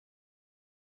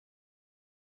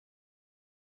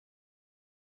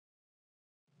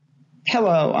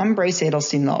Hello, I'm Bryce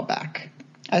Adelstein Lelbach.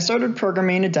 I started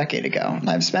programming a decade ago, and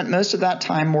I've spent most of that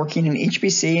time working in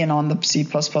HPC and on the C++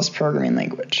 programming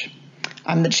language.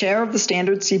 I'm the chair of the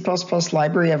Standard C++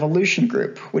 Library Evolution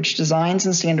Group, which designs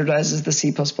and standardizes the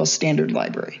C++ standard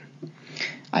library.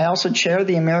 I also chair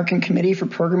the American Committee for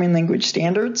Programming Language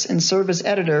Standards and serve as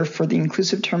editor for the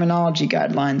Inclusive Terminology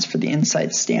Guidelines for the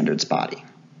Insights Standards body.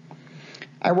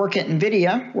 I work at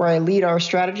NVIDIA, where I lead our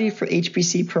strategy for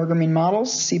HPC programming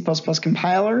models, C++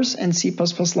 compilers, and C++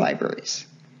 libraries.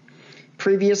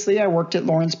 Previously, I worked at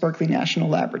Lawrence Berkeley National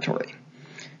Laboratory.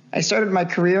 I started my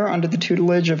career under the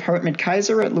tutelage of Hartmut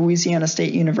Kaiser at Louisiana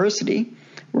State University,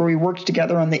 where we worked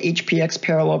together on the HPX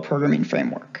parallel programming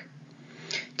framework.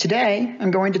 Today, I'm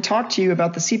going to talk to you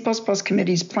about the C++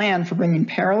 Committee's plan for bringing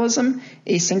parallelism,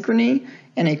 asynchrony,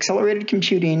 and accelerated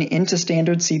computing into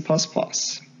standard C++.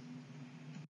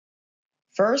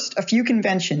 First, a few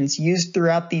conventions used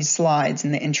throughout these slides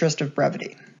in the interest of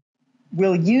brevity.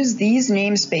 We'll use these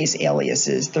namespace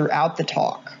aliases throughout the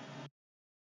talk.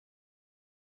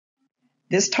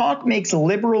 This talk makes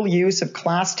liberal use of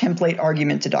class template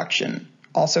argument deduction,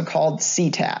 also called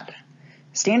CTAD.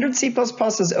 Standard C++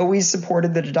 has always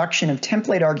supported the deduction of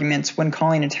template arguments when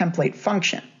calling a template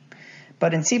function.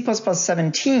 But in C++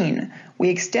 17, we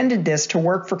extended this to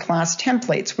work for class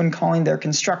templates when calling their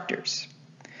constructors.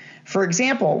 For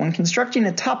example, when constructing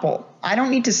a tuple, I don't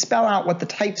need to spell out what the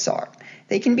types are.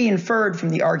 They can be inferred from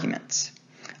the arguments.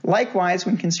 Likewise,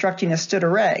 when constructing a std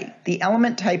array, the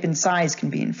element type and size can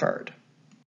be inferred.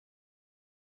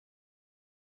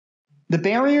 The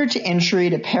barrier to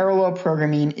entry to parallel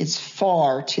programming is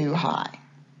far too high.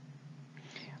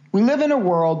 We live in a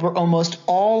world where almost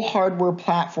all hardware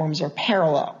platforms are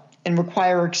parallel and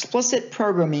require explicit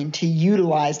programming to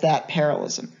utilize that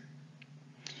parallelism.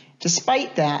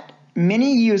 Despite that,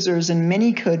 many users and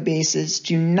many code bases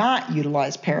do not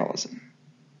utilize parallelism.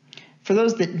 For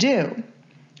those that do,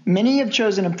 many have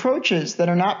chosen approaches that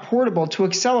are not portable to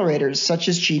accelerators such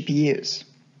as GPUs.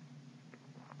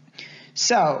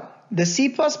 So, the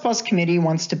C++ committee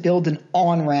wants to build an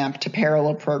on-ramp to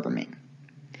parallel programming.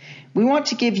 We want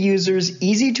to give users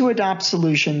easy-to-adopt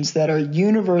solutions that are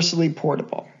universally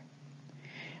portable.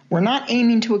 We're not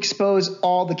aiming to expose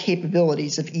all the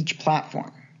capabilities of each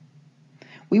platform.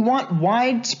 We want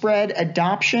widespread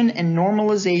adoption and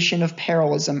normalization of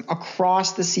parallelism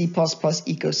across the C++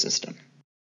 ecosystem.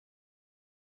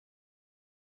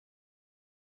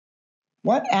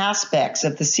 What aspects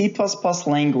of the C++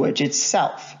 language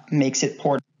itself makes it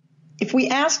portable? If we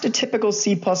asked a typical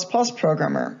C++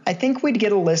 programmer, I think we'd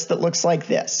get a list that looks like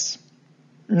this.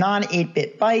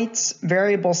 Non-8-bit bytes,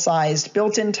 variable-sized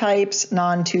built-in types,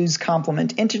 non-2's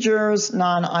complement integers,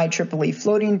 non-IEEE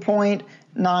floating point,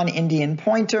 non-Indian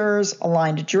pointers,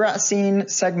 aligned addressing,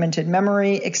 segmented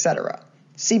memory, etc.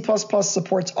 C++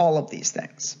 supports all of these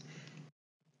things.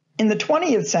 In the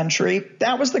 20th century,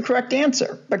 that was the correct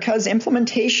answer because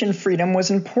implementation freedom was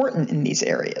important in these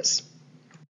areas.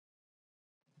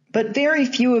 But very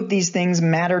few of these things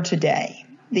matter today.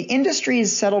 The industry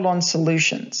is settled on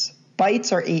solutions.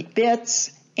 Bytes are 8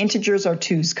 bits, integers are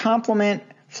 2's complement,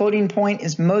 floating point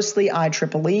is mostly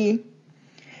IEEE.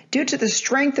 Due to the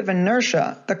strength of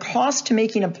inertia, the cost to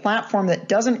making a platform that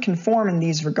doesn't conform in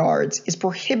these regards is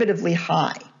prohibitively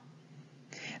high.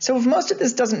 So if most of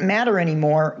this doesn't matter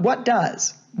anymore, what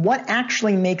does? What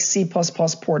actually makes C++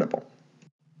 portable?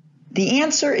 The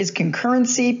answer is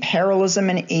concurrency, parallelism,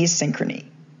 and asynchrony.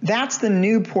 That's the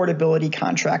new portability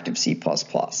contract of C++.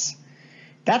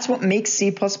 That's what makes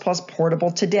C++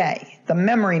 portable today. The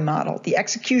memory model, the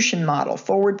execution model,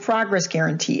 forward progress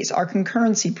guarantees are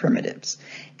concurrency primitives.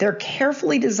 They're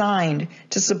carefully designed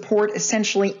to support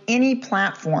essentially any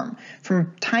platform,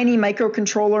 from tiny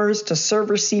microcontrollers to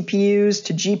server CPUs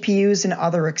to GPUs and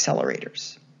other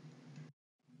accelerators.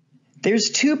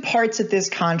 There's two parts of this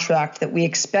contract that we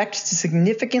expect to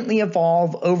significantly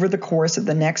evolve over the course of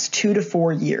the next 2 to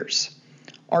 4 years.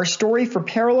 Our story for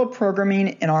parallel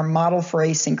programming and our model for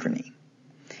asynchrony.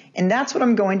 And that's what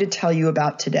I'm going to tell you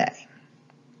about today.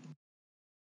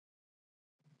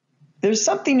 There's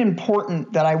something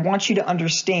important that I want you to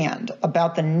understand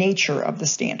about the nature of the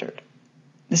standard.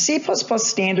 The C++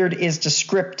 standard is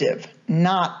descriptive,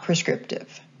 not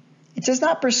prescriptive. It does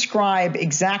not prescribe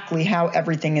exactly how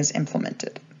everything is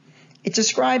implemented. It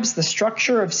describes the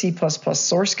structure of C++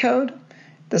 source code,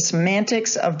 the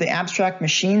semantics of the abstract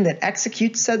machine that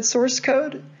executes said source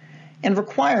code, and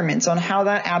requirements on how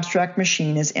that abstract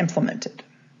machine is implemented.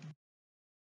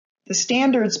 The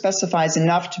standard specifies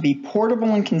enough to be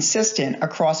portable and consistent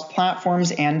across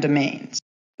platforms and domains.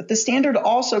 But the standard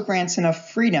also grants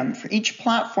enough freedom for each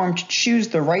platform to choose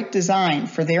the right design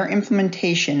for their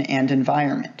implementation and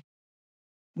environment.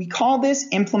 We call this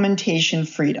implementation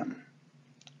freedom.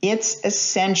 It's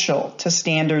essential to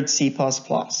standard C++.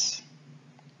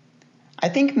 I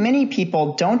think many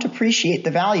people don't appreciate the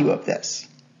value of this.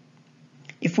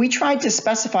 If we tried to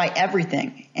specify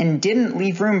everything and didn't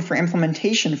leave room for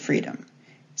implementation freedom,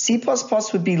 C++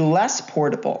 would be less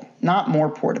portable, not more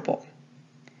portable.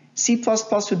 C++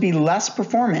 would be less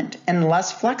performant and less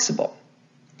flexible.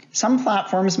 Some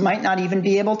platforms might not even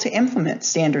be able to implement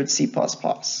standard C++.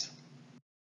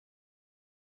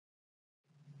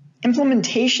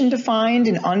 Implementation-defined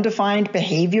and undefined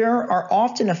behavior are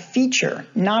often a feature,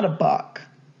 not a bug.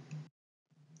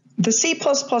 The C++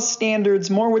 standard's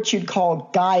more what you'd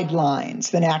call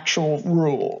guidelines than actual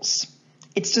rules.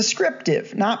 It's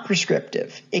descriptive, not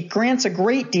prescriptive. It grants a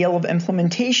great deal of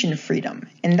implementation freedom,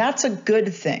 and that's a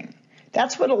good thing.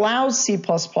 That's what allows C++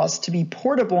 to be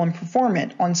portable and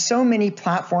performant on so many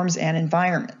platforms and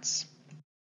environments.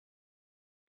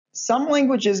 Some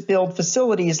languages build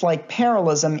facilities like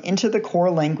parallelism into the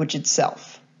core language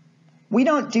itself. We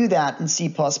don't do that in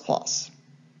C++.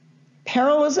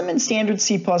 Parallelism in standard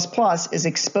C++ is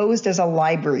exposed as a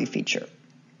library feature.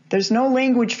 There's no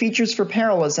language features for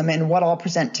parallelism in what I'll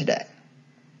present today.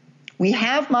 We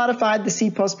have modified the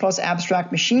C++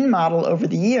 abstract machine model over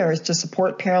the years to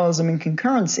support parallelism and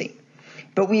concurrency,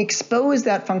 but we expose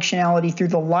that functionality through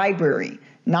the library,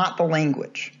 not the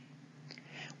language.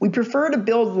 We prefer to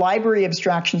build library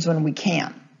abstractions when we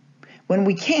can. When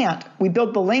we can't, we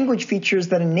build the language features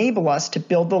that enable us to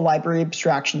build the library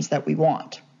abstractions that we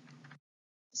want.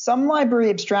 Some library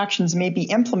abstractions may be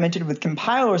implemented with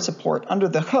compiler support under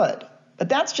the hood, but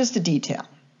that's just a detail.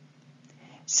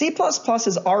 C++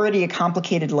 is already a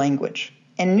complicated language,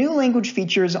 and new language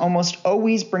features almost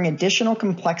always bring additional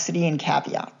complexity and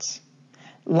caveats.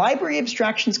 Library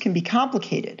abstractions can be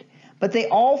complicated, but they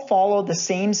all follow the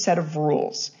same set of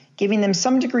rules, giving them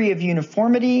some degree of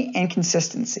uniformity and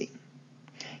consistency.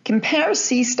 Compare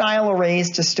C-style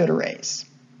arrays to std arrays.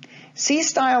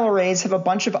 C-style arrays have a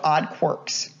bunch of odd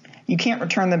quirks. You can't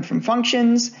return them from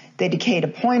functions, they decay to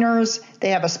pointers, they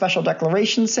have a special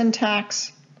declaration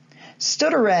syntax.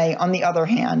 Std array, on the other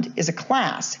hand, is a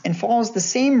class and follows the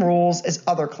same rules as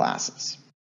other classes.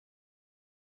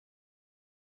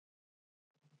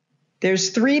 There's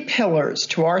three pillars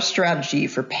to our strategy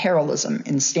for parallelism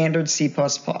in standard C++.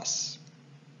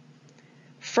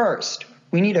 First,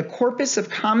 we need a corpus of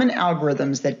common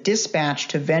algorithms that dispatch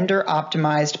to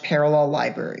vendor-optimized parallel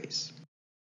libraries.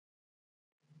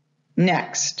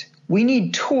 Next, we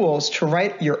need tools to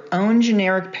write your own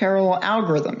generic parallel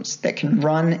algorithms that can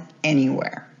run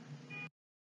anywhere.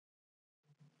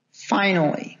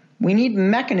 Finally, we need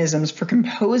mechanisms for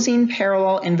composing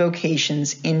parallel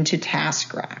invocations into task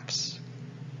graphs.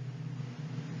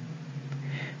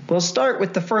 We'll start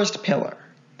with the first pillar,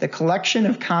 the collection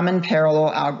of common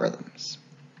parallel algorithms.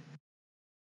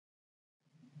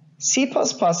 C++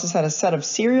 has had a set of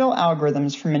serial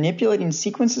algorithms for manipulating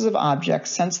sequences of objects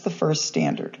since the first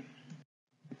standard.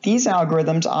 These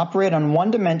algorithms operate on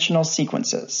one-dimensional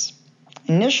sequences.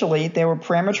 Initially, they were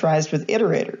parameterized with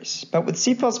iterators, but with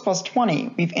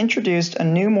C++20, we've introduced a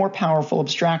new, more powerful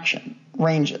abstraction,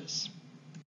 ranges.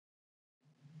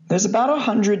 There's about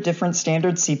 100 different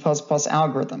standard C++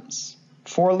 algorithms: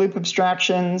 for loop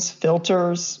abstractions,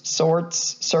 filters,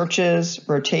 sorts, searches,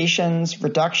 rotations,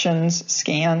 reductions,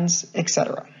 scans,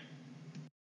 etc.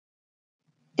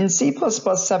 In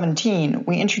C++17,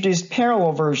 we introduced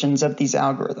parallel versions of these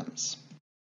algorithms.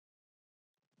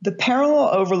 The parallel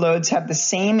overloads have the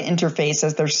same interface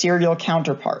as their serial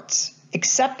counterparts,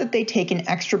 except that they take an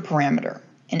extra parameter,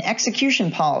 an execution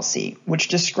policy, which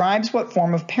describes what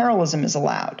form of parallelism is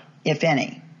allowed, if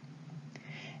any.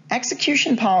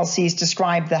 Execution policies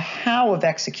describe the how of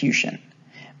execution,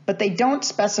 but they don't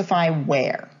specify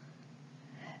where.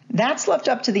 That's left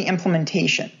up to the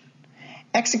implementation.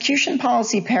 Execution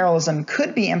policy parallelism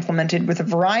could be implemented with a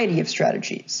variety of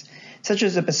strategies, such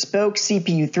as a bespoke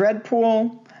CPU thread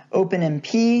pool,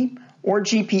 OpenMP, or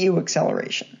GPU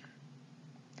acceleration.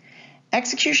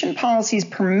 Execution policies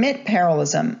permit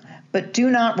parallelism, but do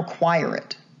not require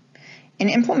it. An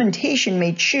implementation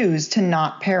may choose to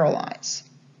not parallelize.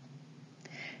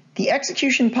 The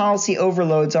execution policy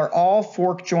overloads are all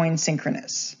fork-join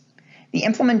synchronous. The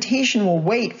implementation will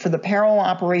wait for the parallel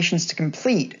operations to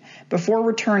complete before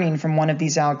returning from one of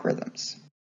these algorithms.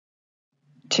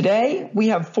 Today, we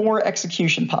have 4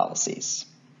 execution policies.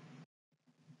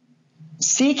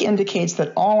 Seek indicates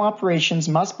that all operations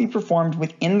must be performed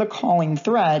within the calling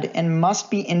thread and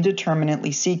must be indeterminately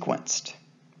sequenced.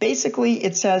 Basically,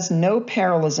 it says no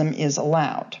parallelism is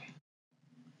allowed.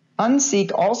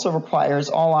 Unseek also requires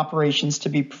all operations to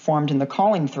be performed in the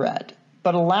calling thread,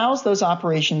 but allows those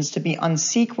operations to be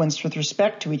unsequenced with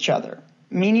respect to each other,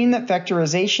 meaning that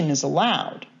vectorization is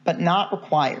allowed, but not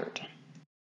required.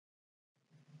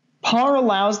 PAR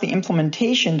allows the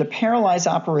implementation to parallelize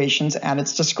operations at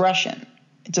its discretion.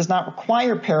 It does not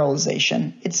require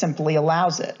parallelization, it simply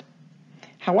allows it.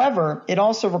 However, it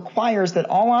also requires that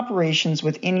all operations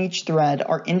within each thread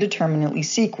are indeterminately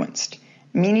sequenced,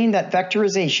 meaning that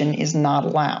vectorization is not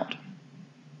allowed.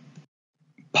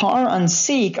 PAR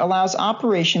unseek allows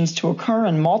operations to occur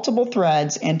in multiple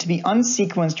threads and to be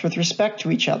unsequenced with respect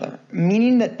to each other,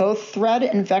 meaning that both thread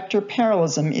and vector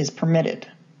parallelism is permitted.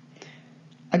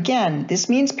 Again, this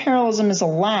means parallelism is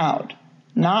allowed,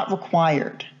 not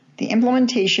required. The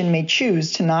implementation may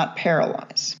choose to not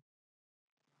parallelize.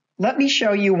 Let me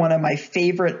show you one of my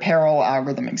favorite parallel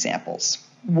algorithm examples,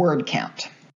 word count.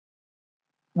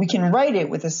 We can write it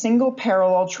with a single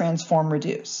parallel transform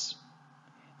reduce.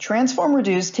 Transform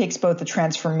reduce takes both a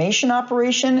transformation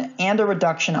operation and a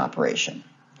reduction operation.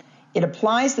 It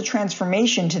applies the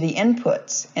transformation to the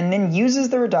inputs and then uses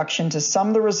the reduction to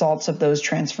sum the results of those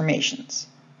transformations.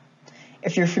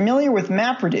 If you're familiar with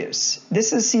MapReduce,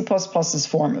 this is C++'s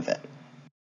form of it.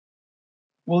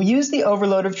 We'll use the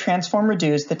overload of transform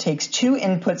reduce that takes two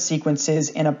input sequences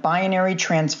in a binary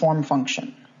transform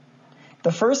function.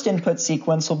 The first input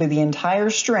sequence will be the entire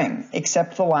string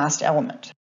except the last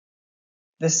element.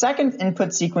 The second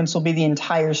input sequence will be the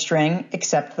entire string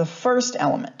except the first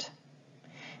element.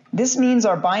 This means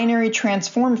our binary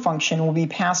transform function will be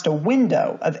passed a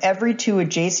window of every two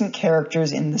adjacent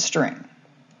characters in the string.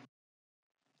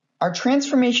 Our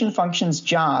transformation function's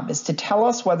job is to tell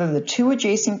us whether the two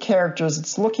adjacent characters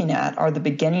it's looking at are the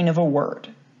beginning of a word.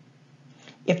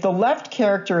 If the left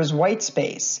character is white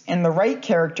space and the right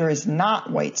character is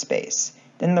not white space,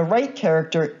 then the right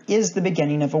character is the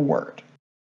beginning of a word.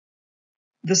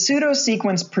 The pseudo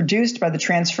sequence produced by the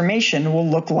transformation will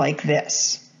look like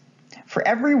this. For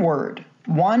every word,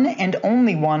 one and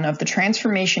only one of the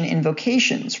transformation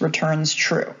invocations returns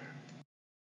true.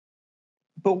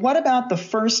 But what about the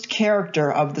first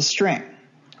character of the string?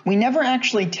 We never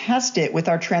actually test it with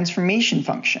our transformation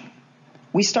function.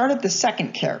 We start at the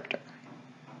second character.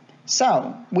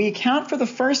 So, we account for the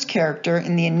first character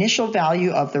in the initial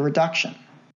value of the reduction.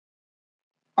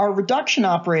 Our reduction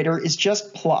operator is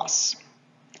just plus.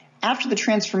 After the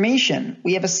transformation,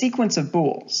 we have a sequence of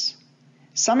bools.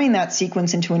 Summing that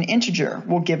sequence into an integer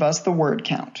will give us the word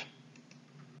count.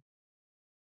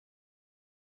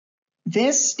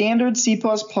 This standard C++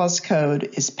 code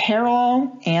is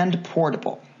parallel and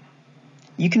portable.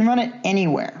 You can run it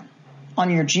anywhere,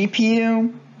 on your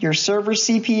GPU, your server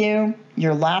CPU,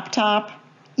 your laptop,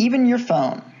 even your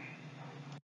phone.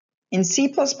 In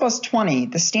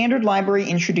C++20, the standard library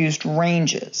introduced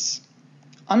ranges.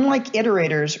 Unlike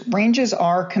iterators, ranges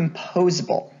are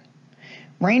composable.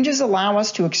 Ranges allow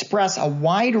us to express a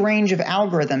wide range of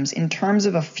algorithms in terms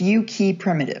of a few key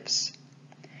primitives.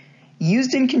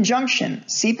 Used in conjunction,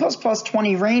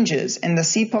 C++20 ranges and the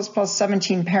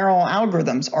C++17 parallel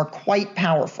algorithms are quite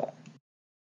powerful.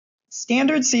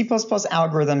 Standard C++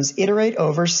 algorithms iterate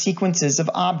over sequences of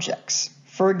objects,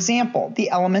 for example, the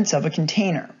elements of a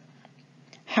container.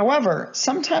 However,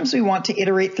 sometimes we want to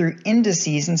iterate through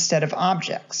indices instead of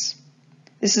objects.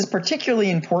 This is particularly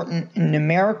important in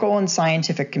numerical and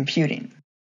scientific computing.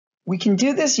 We can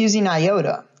do this using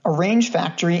iota, a range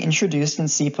factory introduced in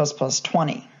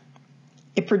C++20.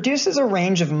 It produces a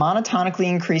range of monotonically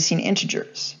increasing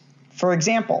integers. For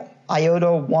example, iota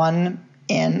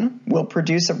 1n will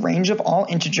produce a range of all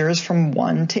integers from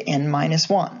 1 to n minus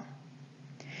 1.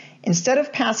 Instead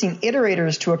of passing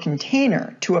iterators to a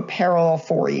container to a parallel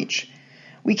for each,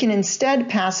 we can instead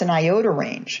pass an iota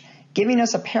range, giving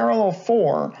us a parallel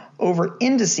for over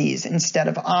indices instead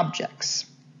of objects.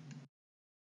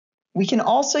 We can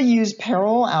also use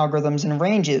parallel algorithms and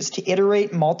ranges to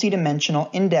iterate multidimensional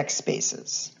index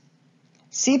spaces.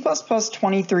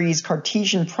 C++23's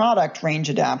Cartesian product range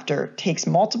adapter takes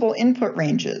multiple input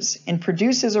ranges and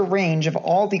produces a range of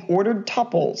all the ordered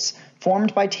tuples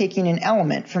formed by taking an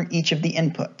element from each of the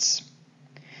inputs.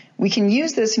 We can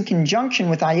use this in conjunction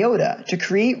with iota to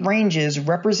create ranges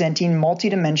representing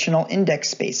multidimensional index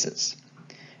spaces.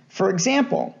 For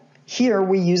example, here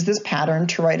we use this pattern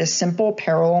to write a simple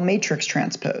parallel matrix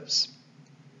transpose.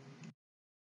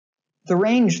 The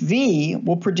range V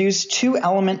will produce two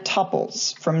element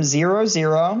tuples from 0,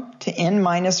 0 to n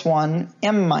minus 1,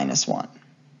 m minus 1.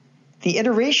 The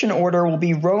iteration order will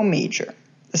be row major.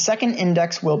 The second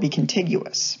index will be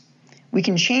contiguous. We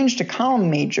can change to column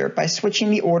major by switching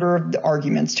the order of the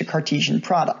arguments to Cartesian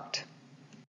product.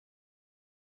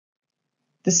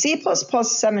 The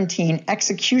C++17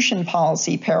 execution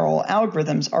policy parallel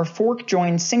algorithms are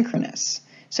fork-joined synchronous,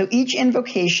 so each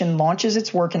invocation launches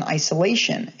its work in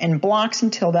isolation and blocks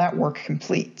until that work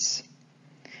completes.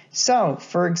 So,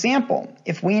 for example,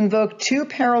 if we invoke two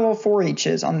parallel for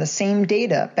eaches on the same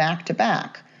data back to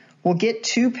back, we'll get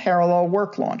two parallel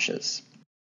work launches.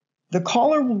 The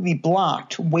caller will be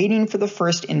blocked waiting for the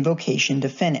first invocation to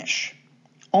finish.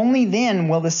 Only then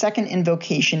will the second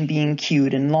invocation be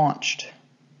queued and launched.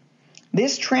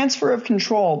 This transfer of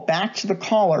control back to the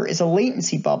caller is a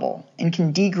latency bubble and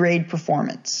can degrade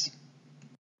performance.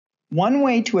 One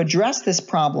way to address this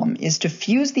problem is to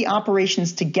fuse the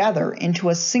operations together into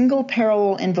a single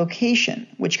parallel invocation,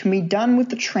 which can be done with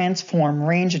the transform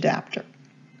range adapter.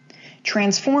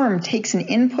 Transform takes an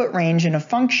input range in a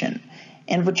function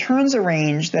and returns a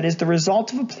range that is the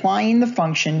result of applying the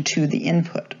function to the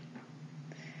input.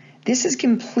 This is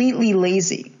completely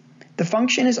lazy. The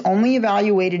function is only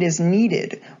evaluated as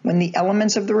needed when the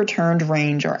elements of the returned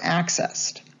range are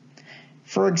accessed.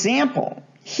 For example,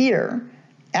 here,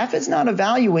 f is not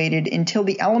evaluated until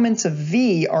the elements of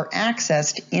v are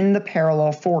accessed in the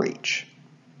parallel for each.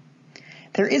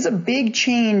 There is a big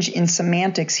change in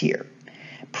semantics here.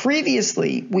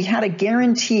 Previously, we had a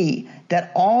guarantee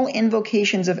that all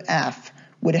invocations of f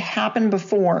would happen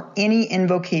before any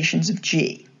invocations of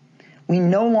g. We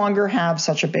no longer have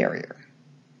such a barrier.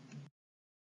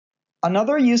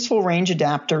 Another useful range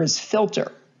adapter is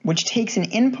filter, which takes an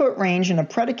input range in a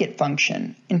predicate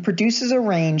function and produces a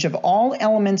range of all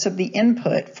elements of the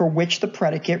input for which the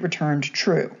predicate returned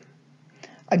true.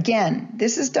 Again,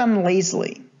 this is done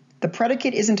lazily. The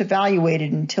predicate isn't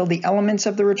evaluated until the elements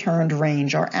of the returned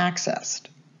range are accessed.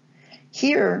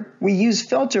 Here, we use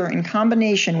filter in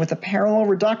combination with a parallel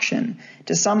reduction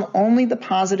to sum only the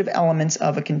positive elements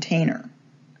of a container.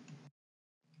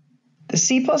 The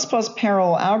C++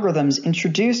 parallel algorithms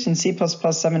introduced in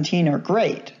C++17 are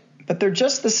great, but they're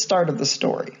just the start of the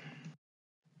story.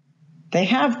 They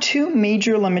have two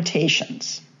major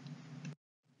limitations.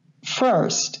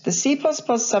 First, the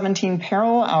C++17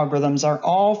 parallel algorithms are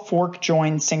all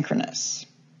fork-joined synchronous.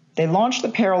 They launch the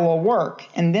parallel work,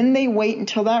 and then they wait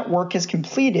until that work is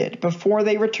completed before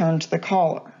they return to the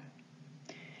caller.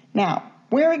 Now,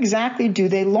 where exactly do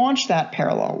they launch that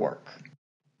parallel work?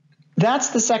 That's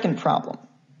the second problem.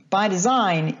 By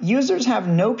design, users have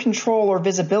no control or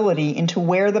visibility into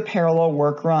where the parallel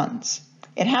work runs.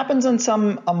 It happens in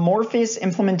some amorphous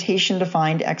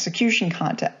implementation-defined execution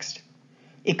context.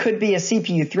 It could be a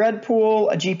CPU thread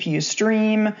pool, a GPU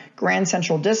stream, Grand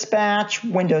Central Dispatch,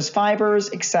 Windows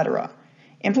fibers, etc.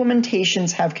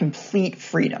 Implementations have complete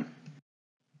freedom.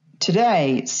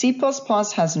 Today, C++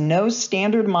 has no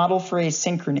standard model for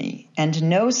asynchrony and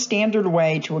no standard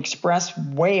way to express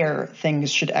where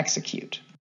things should execute.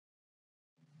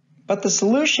 But the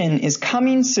solution is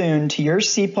coming soon to your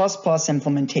C++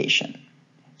 implementation.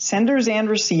 Senders and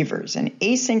receivers, an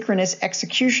asynchronous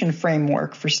execution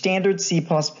framework for standard C++.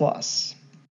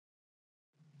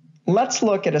 Let's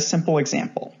look at a simple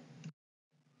example.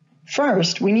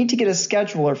 First, we need to get a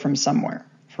scheduler from somewhere,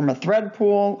 from a thread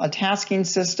pool, a tasking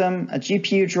system, a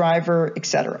GPU driver,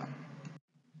 etc.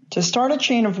 To start a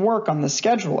chain of work on the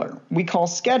scheduler, we call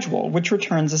schedule, which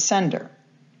returns a sender.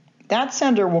 That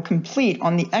sender will complete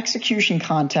on the execution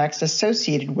context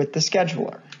associated with the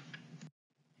scheduler.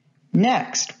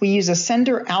 Next, we use a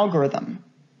sender algorithm,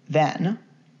 then,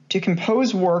 to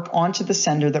compose work onto the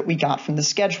sender that we got from the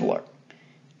scheduler.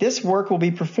 This work will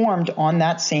be performed on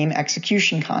that same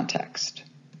execution context.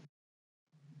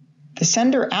 The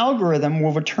sender algorithm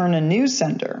will return a new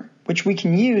sender, which we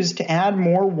can use to add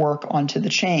more work onto the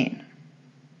chain.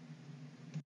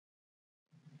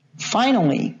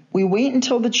 Finally, we wait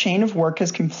until the chain of work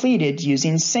is completed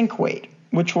using sync wait,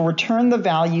 which will return the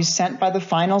value sent by the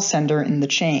final sender in the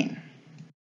chain.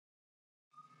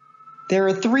 There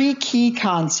are three key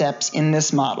concepts in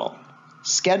this model: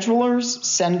 schedulers,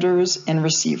 senders, and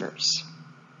receivers.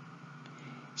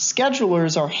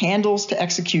 Schedulers are handles to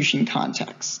execution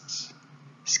contexts.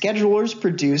 Schedulers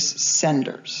produce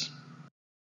senders.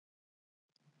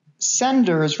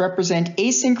 Senders represent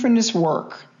asynchronous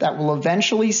work that will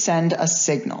eventually send a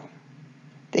signal.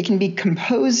 They can be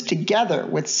composed together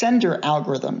with sender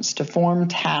algorithms to form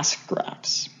task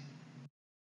graphs.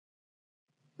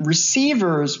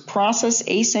 Receivers process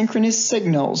asynchronous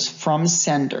signals from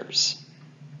senders.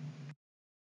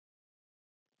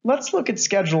 Let's look at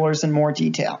schedulers in more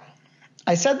detail.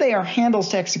 I said they are handles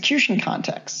to execution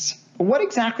contexts, but what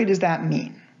exactly does that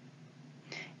mean?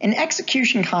 An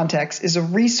execution context is a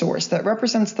resource that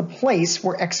represents the place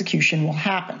where execution will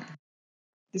happen.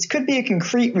 This could be a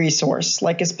concrete resource,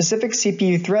 like a specific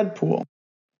CPU thread pool,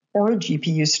 or a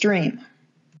GPU stream.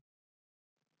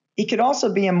 It could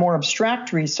also be a more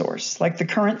abstract resource, like the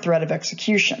current thread of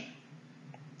execution.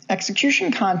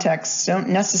 Execution contexts don't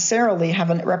necessarily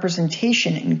have a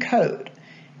representation in code,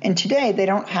 and today they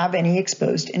don't have any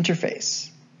exposed interface.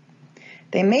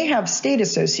 They may have state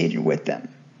associated with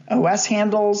them, OS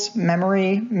handles,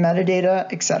 memory,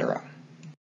 metadata, etc.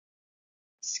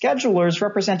 Schedulers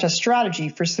represent a strategy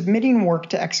for submitting work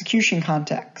to execution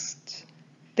contexts.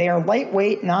 They are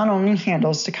lightweight, non-owning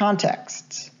handles to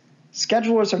contexts.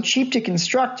 Schedulers are cheap to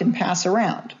construct and pass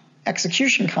around.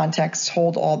 Execution contexts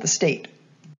hold all the state.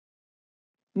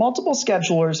 Multiple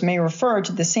schedulers may refer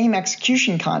to the same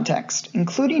execution context,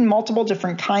 including multiple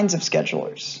different kinds of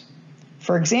schedulers.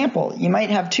 For example, you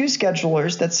might have two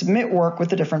schedulers that submit work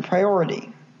with a different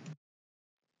priority.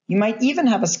 You might even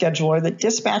have a scheduler that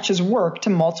dispatches work to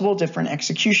multiple different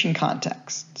execution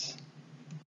contexts.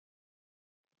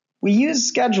 We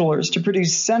use schedulers to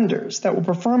produce senders that will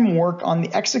perform work on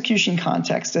the execution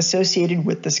context associated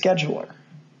with the scheduler.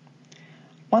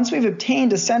 Once we've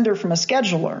obtained a sender from a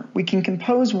scheduler, we can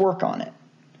compose work on it.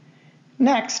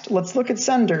 Next, let's look at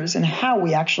senders and how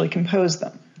we actually compose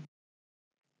them.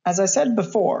 As I said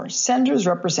before, senders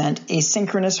represent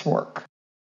asynchronous work.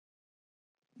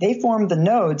 They form the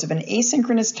nodes of an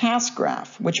asynchronous task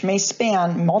graph, which may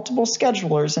span multiple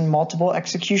schedulers and multiple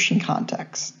execution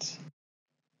contexts.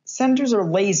 Senders are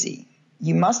lazy.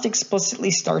 You must explicitly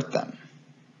start them.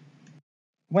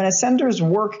 When a sender's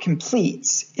work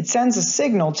completes, it sends a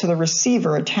signal to the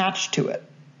receiver attached to it.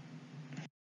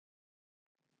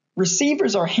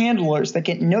 Receivers are handlers that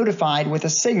get notified with a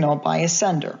signal by a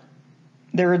sender.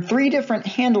 There are three different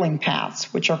handling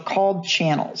paths, which are called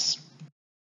channels.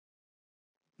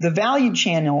 The value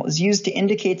channel is used to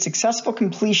indicate successful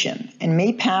completion and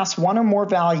may pass one or more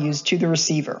values to the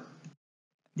receiver.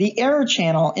 The error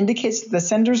channel indicates that the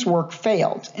sender's work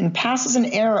failed and passes an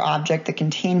error object that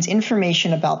contains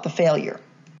information about the failure.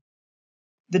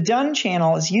 The done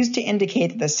channel is used to indicate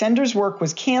that the sender's work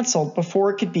was canceled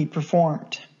before it could be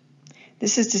performed.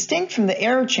 This is distinct from the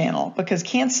error channel because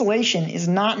cancellation is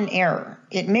not an error.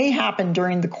 It may happen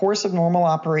during the course of normal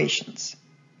operations.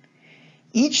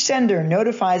 Each sender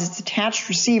notifies its attached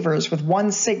receivers with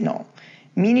one signal,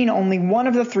 meaning only one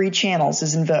of the three channels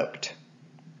is invoked.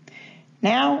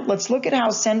 Now, let's look at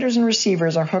how senders and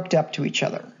receivers are hooked up to each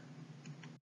other.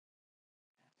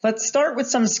 Let's start with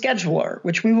some scheduler,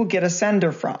 which we will get a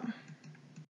sender from.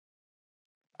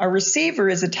 A receiver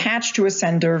is attached to a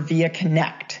sender via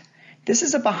connect. This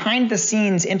is a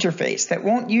behind-the-scenes interface that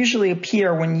won't usually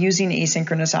appear when using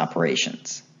asynchronous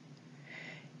operations.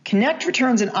 Connect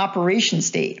returns an operation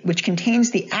state, which contains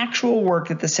the actual work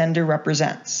that the sender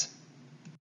represents.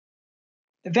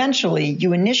 Eventually,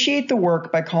 you initiate the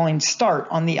work by calling start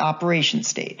on the operation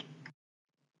state.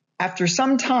 After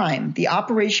some time, the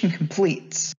operation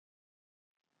completes,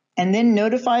 and then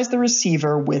notifies the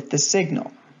receiver with the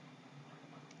signal.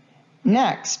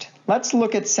 Next, let's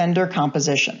look at sender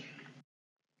composition.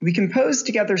 We compose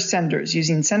together senders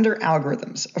using sender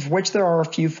algorithms, of which there are a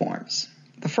few forms.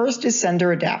 The first is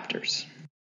sender adapters.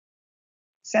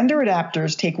 Sender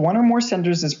adapters take one or more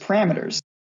senders as parameters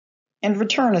and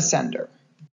return a sender.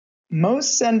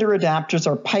 Most sender adapters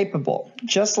are pipeable,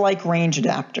 just like range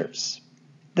adapters.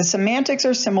 The semantics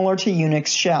are similar to Unix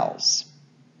shells.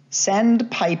 Send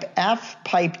pipe F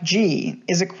pipe G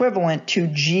is equivalent to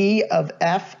G of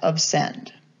F of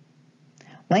send.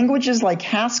 Languages like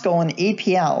Haskell and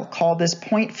APL call this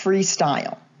point-free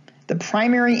style. The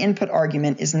primary input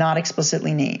argument is not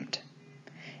explicitly named.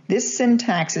 This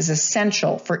syntax is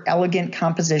essential for elegant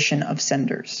composition of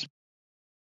senders.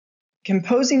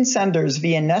 Composing senders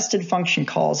via nested function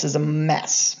calls is a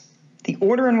mess. The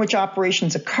order in which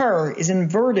operations occur is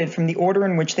inverted from the order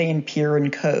in which they appear in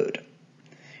code.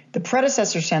 The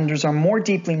predecessor senders are more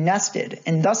deeply nested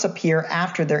and thus appear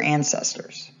after their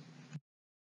ancestors.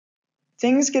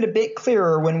 Things get a bit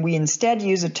clearer when we instead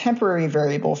use a temporary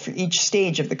variable for each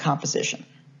stage of the composition.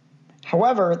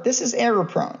 However, this is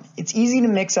error-prone. It's easy to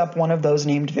mix up one of those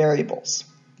named variables.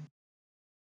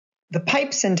 The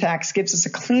pipe syntax gives us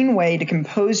a clean way to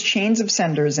compose chains of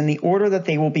senders in the order that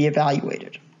they will be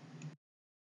evaluated.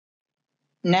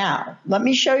 Now, let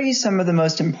me show you some of the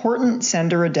most important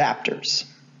sender adapters.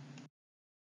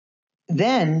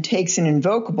 Then takes an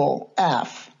invocable,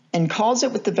 f, and calls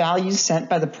it with the values sent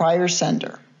by the prior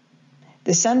sender.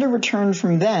 The sender returned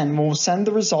from then will send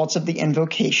the results of the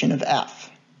invocation of f.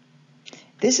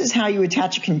 This is how you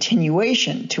attach a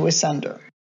continuation to a sender.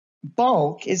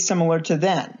 Bulk is similar to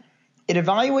then. It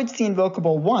evaluates the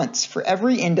invocable once for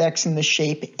every index in the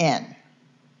shape n.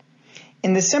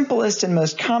 In the simplest and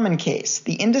most common case,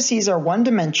 the indices are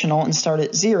one-dimensional and start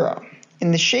at 0,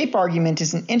 and the shape argument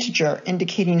is an integer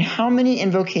indicating how many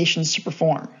invocations to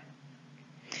perform.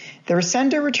 The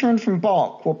sender returned from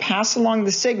bulk will pass along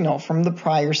the signal from the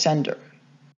prior sender.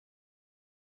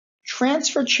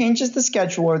 Transfer changes the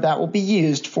scheduler that will be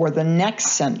used for the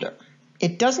next sender.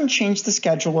 It doesn't change the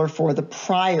scheduler for the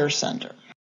prior sender.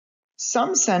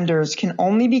 Some senders can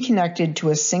only be connected to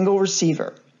a single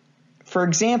receiver. For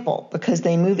example, because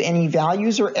they move any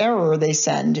values or error they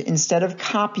send instead of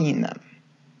copying them.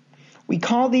 We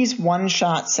call these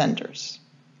one-shot senders.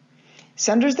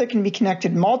 Senders that can be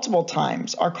connected multiple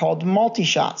times are called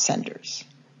multi-shot senders.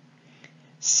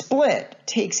 Split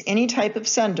takes any type of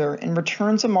sender and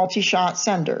returns a multi-shot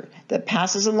sender that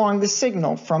passes along the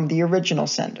signal from the original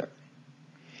sender.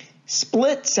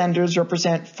 Split senders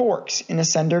represent forks in a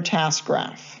sender task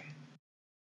graph.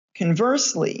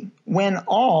 Conversely, when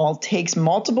all takes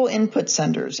multiple input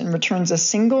senders and returns a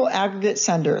single aggregate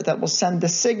sender that will send the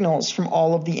signals from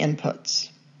all of the inputs.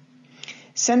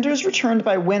 Senders returned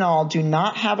by when all do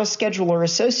not have a scheduler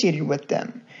associated with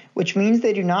them, which means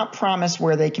they do not promise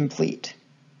where they complete.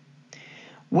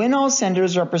 When all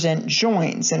senders represent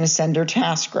joins in a sender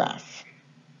task graph.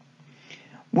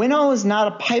 When all is not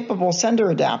a pipeable sender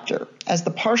adapter, as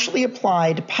the partially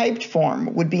applied piped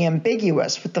form would be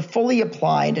ambiguous with the fully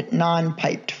applied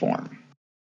non-piped form.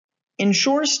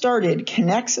 Ensure started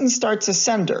connects and starts a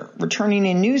sender, returning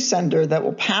a new sender that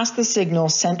will pass the signal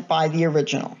sent by the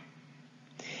original.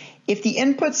 If the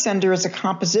input sender is a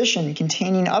composition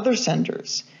containing other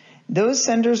senders, those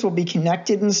senders will be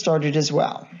connected and started as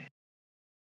well.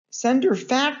 Sender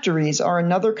factories are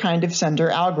another kind of sender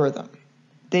algorithm.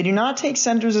 They do not take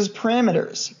senders as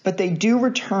parameters, but they do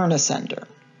return a sender.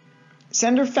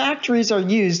 Sender factories are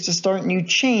used to start new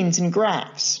chains and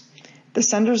graphs. The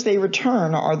senders they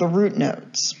return are the root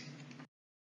nodes.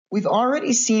 We've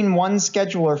already seen one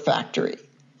scheduler factory,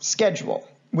 schedule,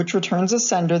 which returns a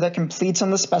sender that completes on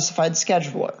the specified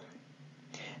scheduler.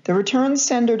 The return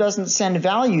sender doesn't send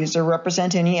values or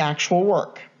represent any actual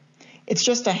work. It's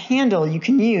just a handle you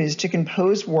can use to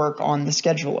compose work on the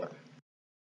scheduler.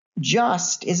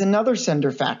 Just is another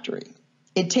sender factory.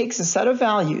 It takes a set of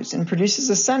values and produces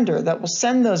a sender that will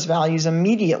send those values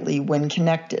immediately when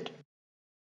connected.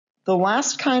 The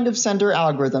last kind of sender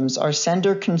algorithms are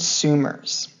sender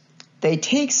consumers. They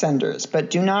take senders but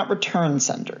do not return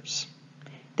senders.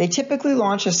 They typically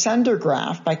launch a sender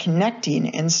graph by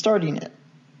connecting and starting it.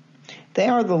 They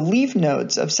are the leaf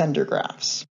nodes of sender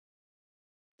graphs.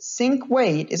 Sync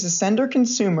wait is a sender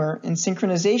consumer and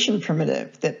synchronization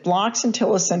primitive that blocks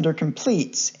until a sender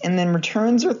completes and then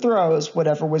returns or throws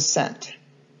whatever was sent.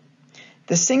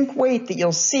 The sync wait that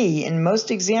you'll see in most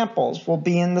examples will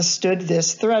be in the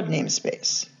stood_this thread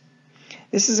namespace.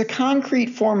 This is a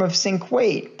concrete form of sync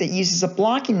wait that uses a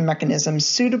blocking mechanism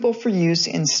suitable for use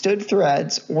in stood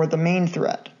threads or the main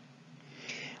thread.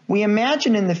 We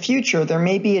imagine in the future there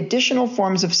may be additional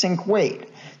forms of sync wait,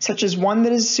 such as one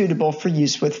that is suitable for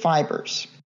use with fibers.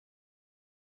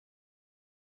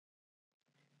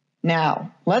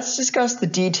 Now, let's discuss the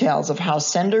details of how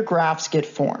sender graphs get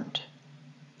formed.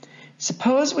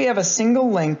 Suppose we have a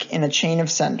single link in a chain of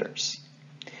senders.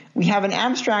 We have an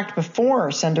abstract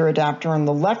before sender adapter on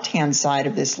the left-hand side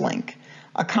of this link,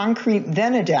 a concrete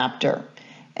then adapter,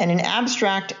 and an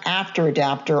abstract after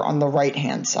adapter on the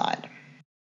right-hand side.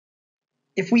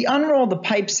 If we unroll the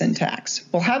pipe syntax,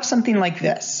 we'll have something like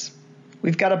this.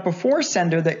 We've got a before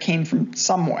sender that came from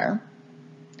somewhere.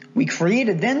 We create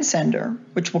a then sender,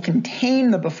 which will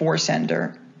contain the before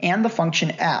sender and the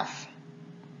function f.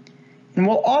 And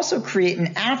we'll also create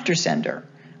an after sender,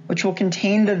 which will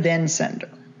contain the then sender.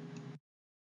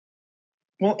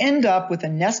 We'll end up with a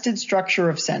nested structure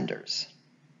of senders.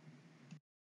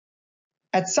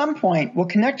 At some point, we'll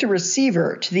connect a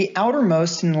receiver to the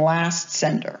outermost and last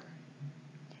sender.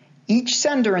 Each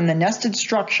sender in the nested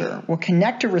structure will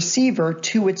connect a receiver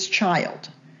to its child.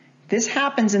 This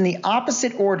happens in the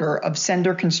opposite order of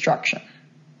sender construction.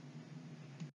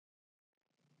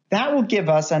 That will give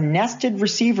us a nested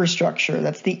receiver structure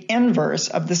that's the inverse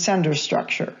of the sender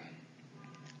structure.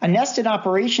 A nested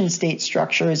operation state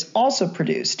structure is also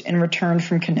produced and returned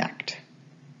from connect.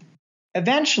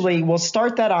 Eventually, we'll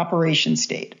start that operation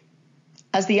state.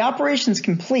 As the operations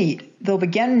complete, they'll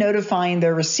begin notifying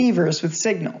their receivers with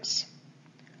signals.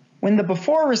 When the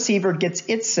before receiver gets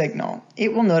its signal,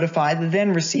 it will notify the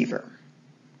then receiver.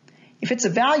 If it's a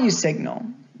value signal,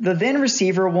 the then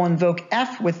receiver will invoke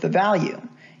f with the value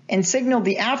and signal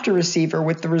the after receiver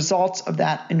with the results of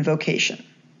that invocation.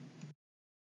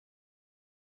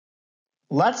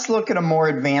 Let's look at a more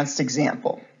advanced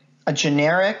example, a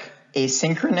generic,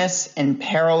 asynchronous, and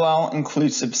parallel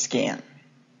inclusive scan.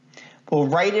 We'll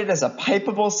write it as a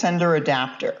pipeable sender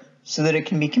adapter so that it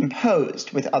can be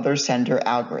composed with other sender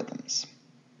algorithms.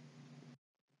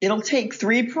 It'll take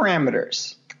three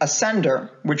parameters: a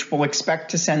sender, which we'll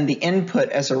expect to send the input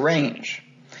as a range,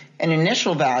 an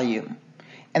initial value,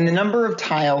 and the number of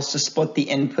tiles to split the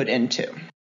input into.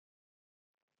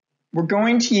 We're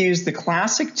going to use the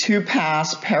classic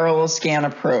two-pass parallel scan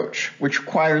approach, which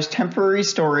requires temporary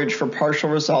storage for partial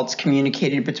results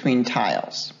communicated between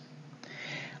tiles.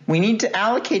 We need to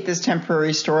allocate this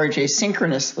temporary storage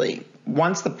asynchronously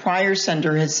once the prior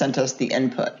sender has sent us the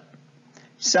input.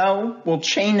 So we'll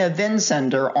chain a then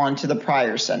sender onto the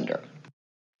prior sender.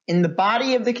 In the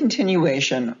body of the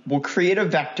continuation, we'll create a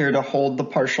vector to hold the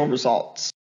partial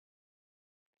results.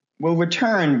 We'll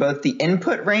return both the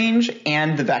input range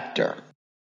and the vector.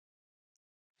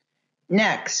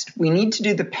 Next, we need to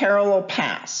do the parallel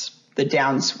pass, the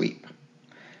downsweep.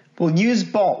 We'll use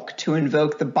bulk to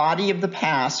invoke the body of the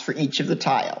pass for each of the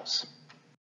tiles.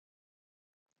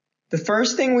 The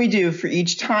first thing we do for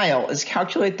each tile is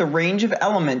calculate the range of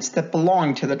elements that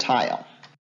belong to the tile.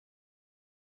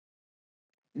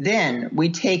 Then we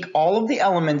take all of the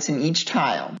elements in each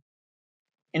tile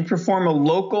and perform a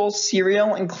local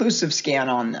serial inclusive scan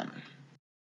on them,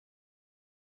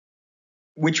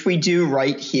 which we do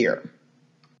right here.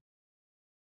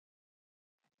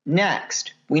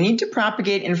 Next, we need to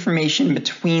propagate information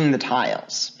between the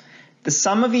tiles. The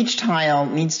sum of each tile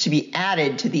needs to be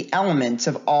added to the elements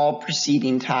of all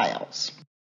preceding tiles.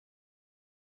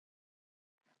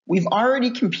 We've already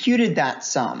computed that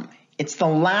sum. It's the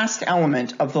last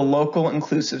element of the local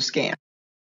inclusive scan.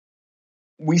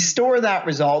 We store that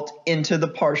result into the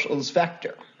partials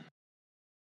vector.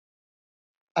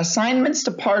 Assignments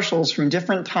to partials from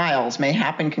different tiles may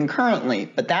happen concurrently,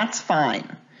 but that's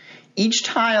fine. Each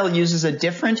tile uses a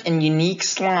different and unique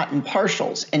slot in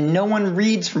partials, and no one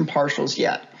reads from partials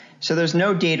yet, so there's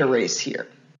no data race here.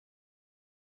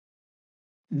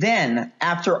 Then,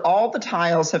 after all the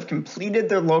tiles have completed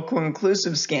their local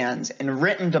inclusive scans and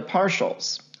written to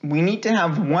partials, we need to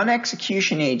have one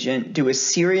execution agent do a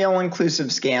serial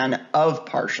inclusive scan of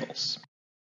partials.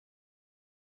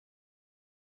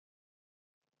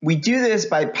 We do this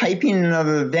by piping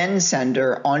another then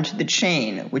sender onto the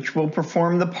chain, which will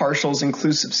perform the partials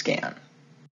inclusive scan.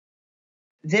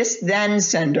 This then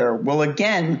sender will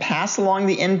again pass along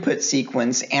the input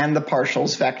sequence and the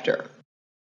partials vector.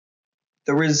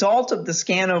 The result of the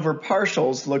scan over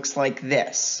partials looks like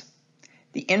this.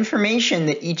 The information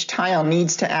that each tile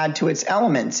needs to add to its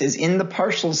elements is in the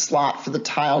partials slot for the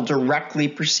tile directly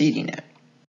preceding it.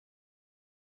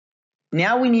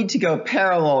 Now we need to go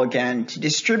parallel again to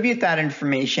distribute that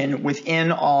information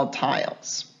within all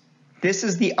tiles. This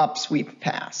is the upsweep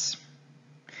pass.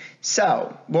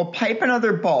 So we'll pipe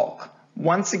another bulk,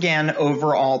 once again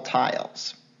over all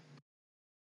tiles.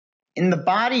 In the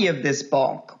body of this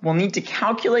bulk, we'll need to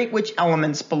calculate which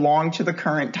elements belong to the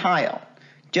current tile,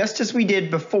 just as we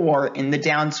did before in the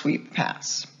downsweep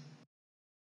pass.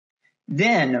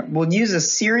 Then we'll use a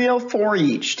serial for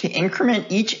each to increment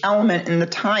each element in the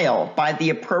tile by the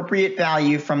appropriate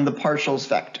value from the partials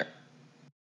vector.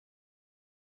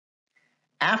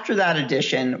 After that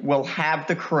addition, we'll have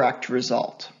the correct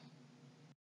result.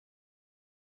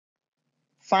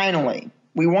 Finally,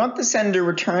 we want the sender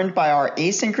returned by our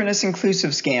asynchronous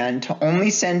inclusive scan to only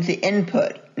send the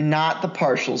input, not the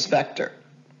partials vector.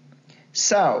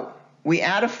 So, we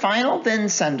add a final then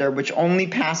sender which only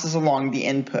passes along the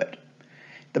input.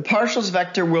 The partials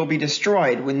vector will be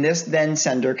destroyed when this then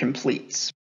sender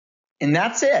completes. And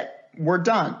that's it. We're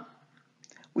done.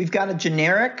 We've got a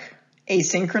generic,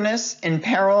 asynchronous, and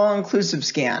parallel inclusive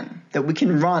scan that we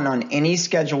can run on any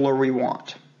scheduler we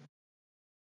want.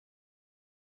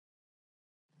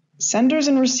 Senders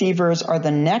and receivers are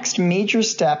the next major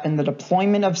step in the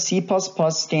deployment of C++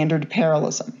 standard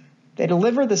parallelism. They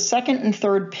deliver the second and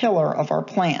third pillar of our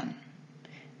plan.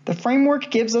 The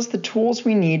framework gives us the tools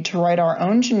we need to write our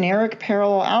own generic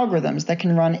parallel algorithms that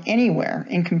can run anywhere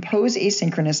and compose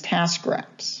asynchronous task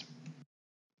graphs.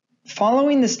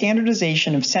 Following the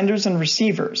standardization of senders and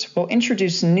receivers, we'll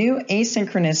introduce new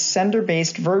asynchronous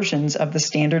sender-based versions of the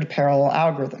standard parallel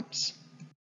algorithms.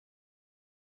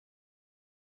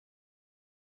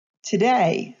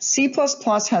 Today, C++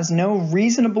 has no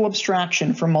reasonable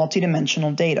abstraction for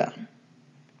multidimensional data.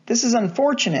 This is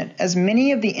unfortunate, as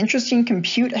many of the interesting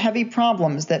compute-heavy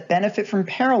problems that benefit from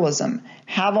parallelism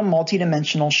have a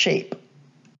multidimensional shape.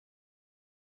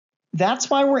 That's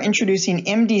why we're introducing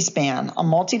MDSpan, a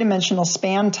multidimensional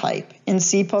span type, in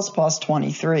C++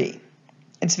 23.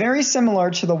 It's very similar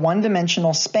to the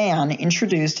one-dimensional span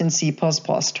introduced in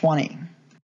C++20.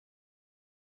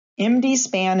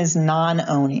 MD-span is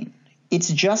non-owning. It's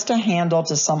just a handle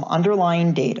to some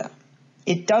underlying data.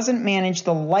 It doesn't manage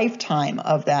the lifetime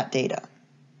of that data.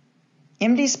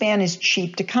 MD-span is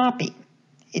cheap to copy.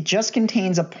 It just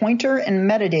contains a pointer and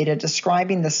metadata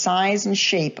describing the size and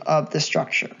shape of the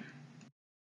structure.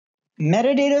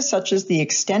 Metadata such as the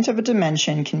extent of a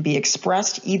dimension can be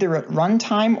expressed either at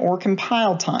runtime or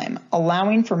compile time,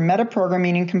 allowing for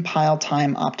metaprogramming and compile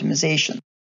time optimization.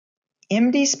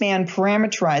 MD-span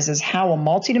parameterizes how a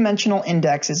multidimensional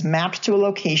index is mapped to a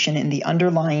location in the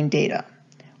underlying data.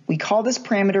 We call this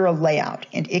parameter a layout,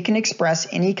 and it can express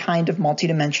any kind of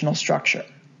multidimensional structure.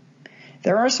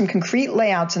 There are some concrete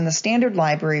layouts in the standard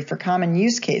library for common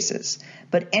use cases,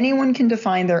 but anyone can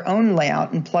define their own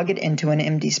layout and plug it into an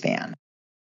MD-span.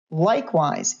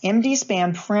 Likewise,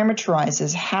 MD-span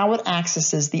parameterizes how it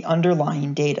accesses the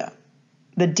underlying data.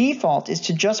 The default is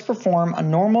to just perform a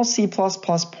normal C++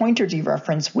 pointer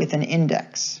dereference with an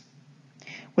index.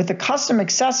 With a custom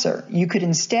accessor, you could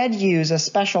instead use a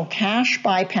special cache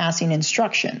bypassing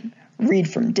instruction, read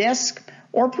from disk,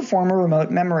 or perform a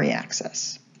remote memory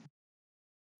access.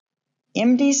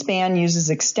 MD-span uses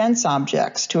extents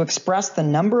objects to express the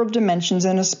number of dimensions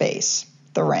in a space,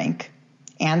 the rank,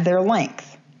 and their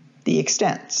length, the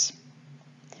extents.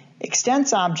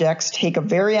 Extents objects take a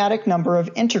variadic number of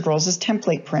integrals as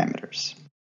template parameters.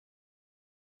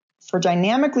 For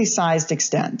dynamically sized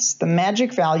extents, the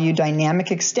magic value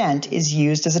dynamic extent is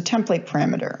used as a template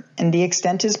parameter, and the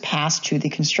extent is passed to the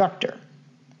constructor.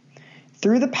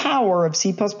 Through the power of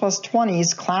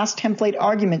C++20's class template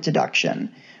argument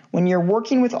deduction, when you're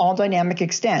working with all dynamic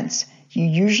extents, you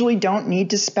usually don't need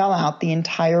to spell out the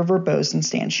entire verbose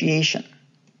instantiation.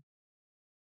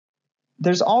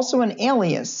 There's also an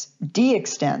alias,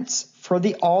 dExtents, for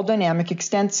the all dynamic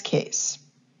extents case.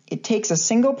 It takes a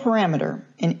single parameter,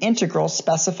 an integral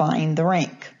specifying the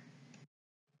rank.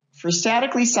 For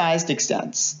statically sized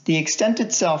extents, the extent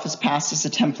itself is passed as a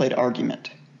template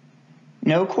argument.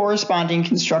 No corresponding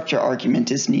constructor argument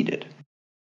is needed.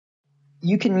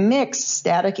 You can mix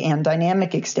static and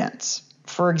dynamic extents.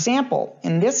 For example,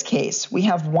 in this case, we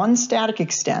have one static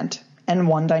extent and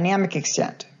one dynamic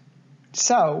extent.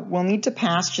 So we'll need to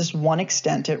pass just one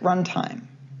extent at runtime.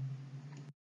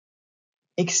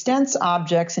 Extents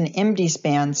objects in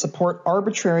MD-span support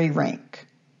arbitrary rank.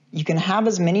 You can have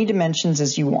as many dimensions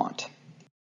as you want.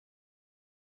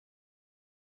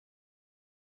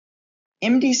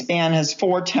 MD-span has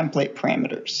 4 template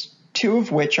parameters, 2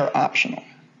 of which are optional.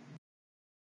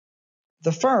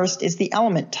 The first is the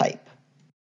element type.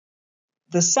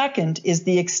 The second is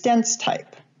the extents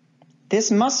type. This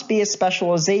must be a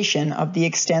specialization of the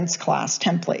extents class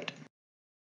template.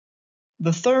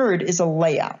 The third is a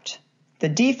layout. The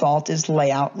default is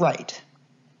layout right.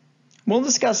 We'll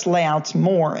discuss layouts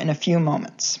more in a few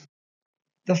moments.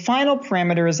 The final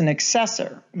parameter is an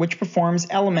accessor, which performs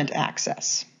element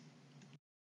access.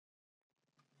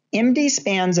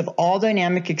 MD-spans of all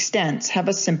dynamic extents have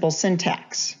a simple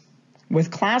syntax.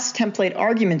 With class template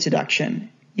argument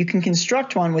deduction, you can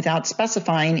construct one without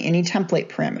specifying any template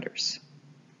parameters.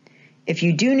 If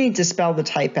you do need to spell the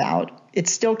type out,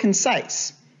 it's still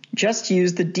concise. Just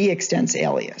use the dExtents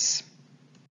alias.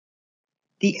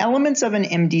 The elements of an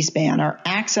MD-span are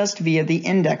accessed via the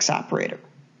index operator.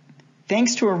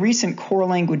 Thanks to a recent core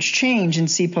language change in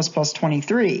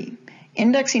C++23,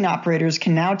 indexing operators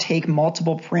can now take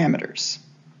multiple parameters.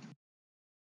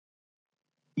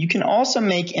 You can also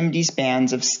make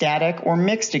MD-spans of static or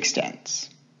mixed extents.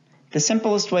 The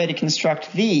simplest way to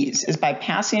construct these is by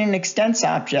passing an extents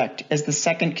object as the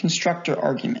second constructor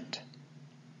argument.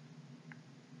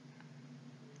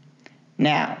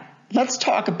 Now, let's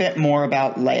talk a bit more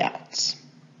about layouts.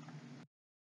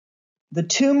 The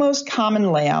 2 most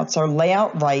common layouts are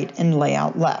layout right and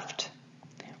layout left.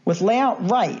 With layout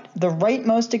right, the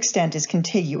rightmost extent is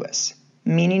contiguous,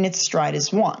 meaning its stride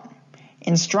is 1.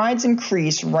 And strides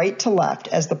increase right to left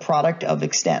as the product of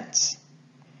extents.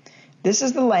 This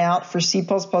is the layout for C++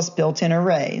 built-in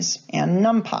arrays and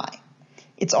NumPy.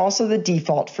 It's also the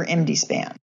default for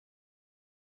MD-span.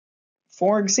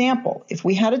 For example, if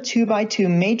we had a 2x2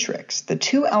 matrix, the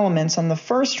 2 elements on the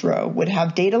first row would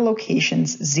have data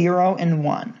locations 0 and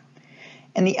 1,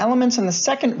 and the elements on the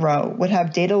second row would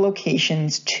have data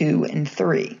locations 2 and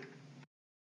 3.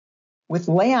 With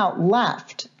layout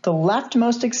left, the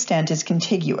leftmost extent is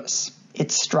contiguous.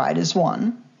 Its stride is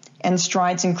 1, and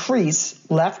strides increase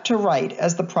left to right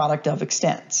as the product of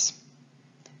extents.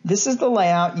 This is the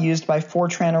layout used by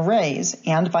Fortran arrays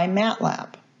and by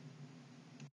MATLAB.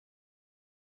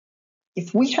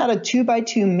 If we had a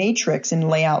 2x2 matrix in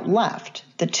layout left,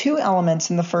 the two elements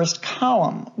in the first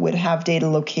column would have data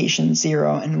location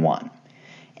 0 and 1,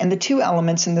 and the two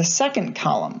elements in the second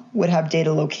column would have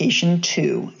data location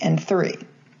 2 and 3.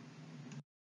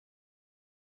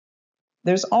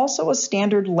 There's also a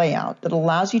standard layout that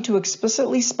allows you to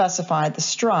explicitly specify the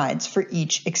strides for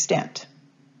each extent.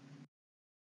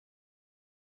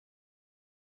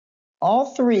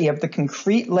 All three of the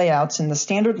concrete layouts in the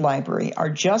standard library are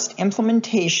just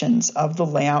implementations of the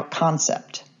layout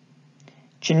concept.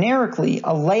 Generically,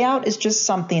 a layout is just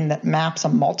something that maps a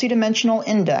multidimensional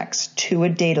index to a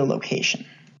data location.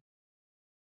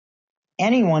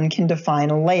 Anyone can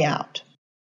define a layout.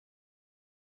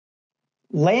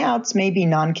 Layouts may be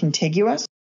non-contiguous.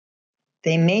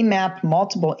 They may map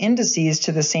multiple indices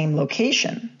to the same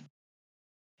location.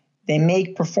 They may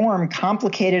perform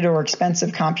complicated or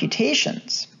expensive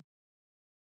computations.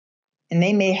 And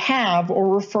they may have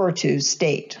or refer to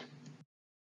state.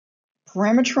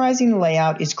 Parameterizing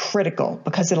layout is critical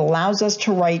because it allows us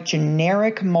to write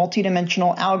generic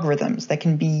multidimensional algorithms that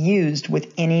can be used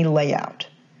with any layout.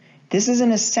 This is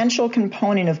an essential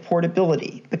component of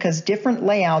portability because different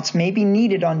layouts may be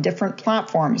needed on different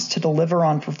platforms to deliver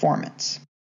on performance.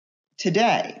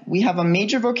 Today, we have a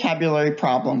major vocabulary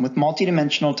problem with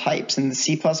multidimensional types in the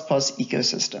C++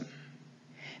 ecosystem.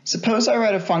 Suppose I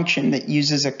write a function that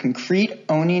uses a concrete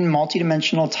owning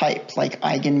multidimensional type like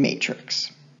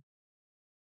eigenmatrix.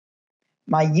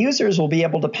 My users will be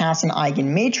able to pass an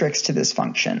eigenmatrix to this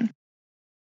function.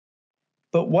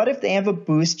 But what if they have a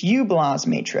boost uBLAS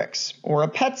matrix, or a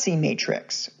PETSI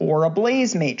matrix, or a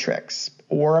Blaze matrix,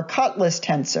 or a Cutlass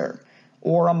tensor,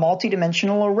 or a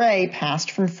multidimensional array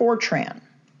passed from Fortran?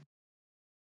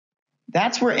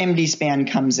 That's where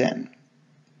MDSpan comes in.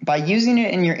 By using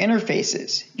it in your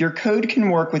interfaces, your code can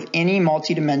work with any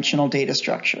multidimensional data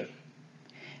structure.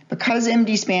 Because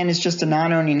MDSpan is just a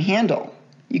non-owning handle,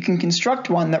 you can construct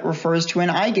one that refers to an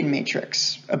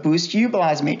eigenmatrix, a boost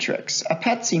uBLAS matrix, a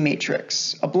PETSI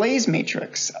matrix, a Blaze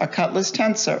matrix, a Cutlass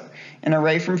tensor, an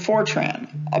array from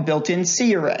Fortran, a built-in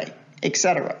C array,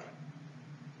 etc.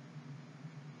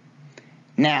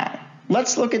 Now,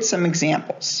 let's look at some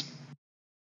examples.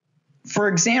 For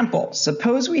example,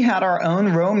 suppose we had our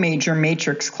own row major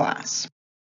matrix class.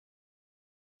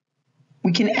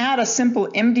 We can add a simple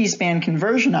MDSpan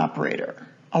conversion operator,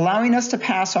 allowing us to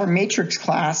pass our matrix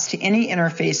class to any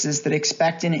interfaces that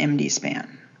expect an MDSpan.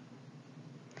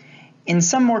 In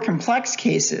some more complex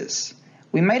cases,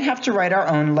 we might have to write our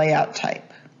own layout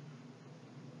type.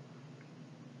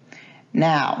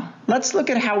 Now, let's look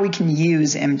at how we can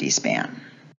use MDSpan.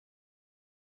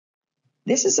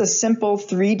 This is a simple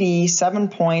 3D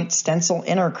 7-point stencil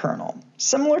inner kernel,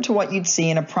 similar to what you'd see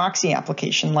in a proxy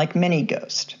application like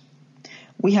MiniGhost.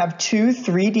 We have two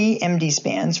 3D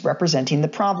MDSpans representing the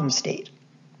problem state.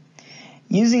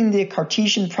 Using the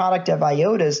Cartesian product of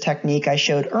iotas technique I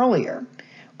showed earlier,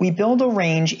 we build a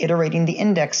range iterating the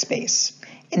index space,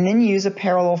 and then use a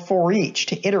parallel for each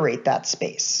to iterate that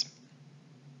space.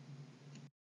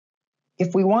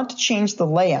 If we want to change the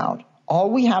layout, all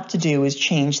we have to do is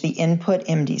change the input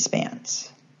MDSpans.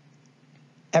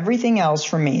 Everything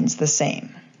else remains the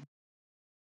same.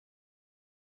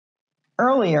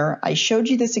 Earlier, I showed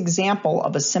you this example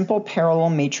of a simple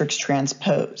parallel matrix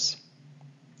transpose.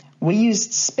 We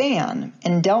used span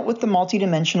and dealt with the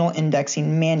multidimensional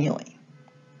indexing manually.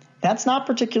 That's not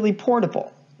particularly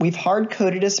portable. We've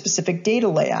hard-coded a specific data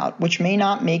layout which may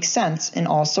not make sense in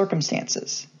all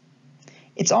circumstances.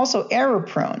 It's also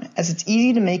error-prone, as it's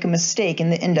easy to make a mistake in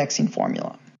the indexing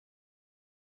formula.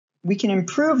 We can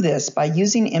improve this by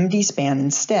using MDSpan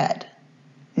instead.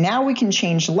 Now we can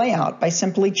change layout by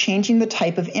simply changing the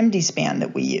type of MDSpan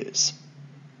that we use.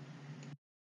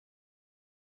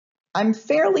 I'm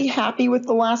fairly happy with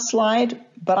the last slide,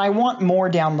 but I want more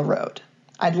down the road.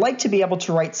 I'd like to be able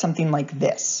to write something like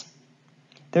this.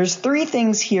 There's three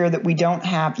things here that we don't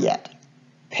have yet.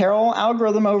 Parallel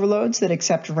algorithm overloads that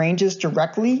accept ranges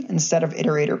directly instead of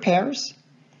iterator pairs,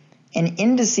 an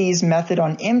indices method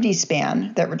on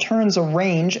MDSpan that returns a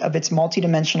range of its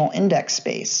multidimensional index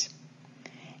space,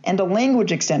 and a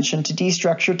language extension to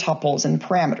destructure tuples and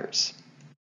parameters.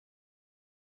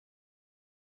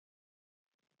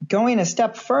 Going a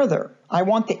step further, I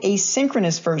want the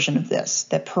asynchronous version of this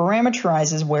that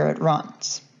parameterizes where it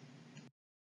runs.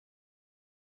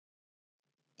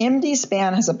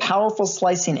 MDSpan has a powerful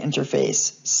slicing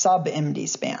interface,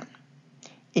 sub-MDSpan.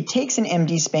 It takes an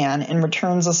MDSpan and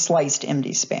returns a sliced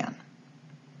MDSpan.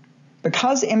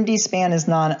 Because MDSpan is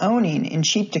non-owning and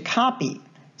cheap to copy,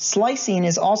 slicing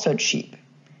is also cheap.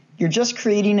 You're just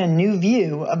creating a new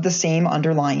view of the same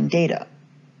underlying data.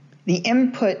 The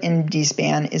input MD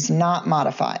span is not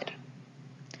modified.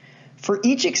 For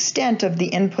each extent of the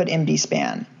input MD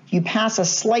span, you pass a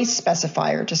slice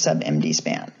specifier to sub-MD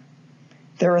span.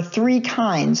 There are 3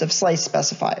 kinds of slice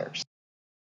specifiers.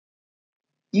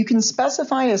 You can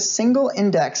specify a single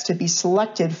index to be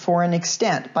selected for an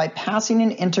extent by passing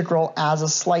an integral as a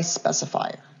slice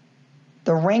specifier.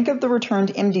 The rank of the returned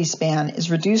MD span is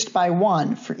reduced by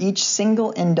 1 for each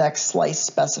single index slice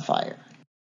specifier.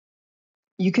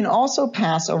 You can also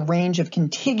pass a range of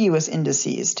contiguous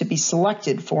indices to be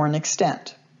selected for an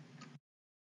extent.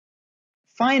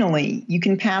 Finally, you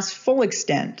can pass full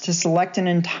extent to select an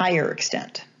entire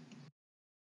extent.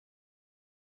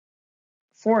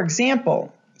 For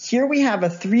example, here we have a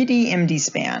 3D MD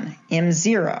span,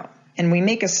 M0, and we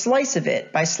make a slice of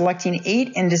it by selecting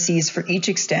 8 indices for each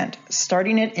extent,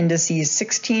 starting at indices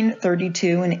 16,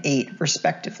 32, and 8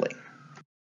 respectively.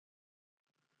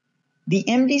 The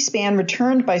MD span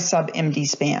returned by sub-MD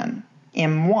span,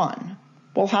 M1,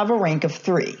 will have a rank of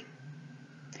 3.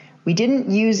 We didn't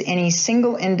use any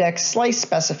single index slice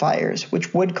specifiers,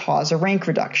 which would cause a rank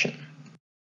reduction.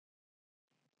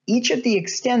 Each of the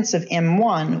extents of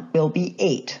M1 will be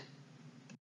 8.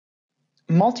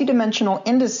 Multidimensional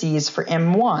indices for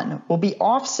M1 will be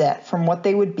offset from what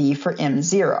they would be for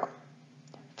M0.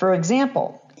 For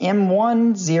example,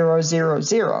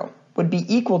 M1000 would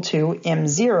be equal to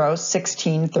M0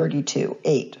 16, 32,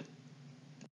 8.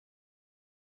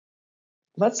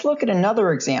 Let's look at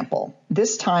another example,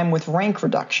 this time with rank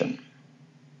reduction.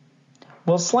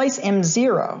 We'll slice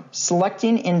M0,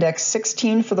 selecting index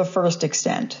 16 for the first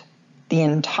extent, the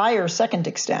entire second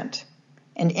extent,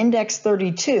 and index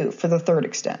 32 for the third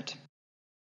extent.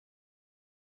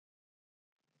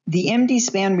 The MD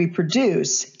span we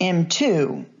produce,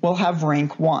 M2, will have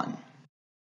rank 1.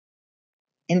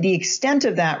 And the extent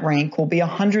of that rank will be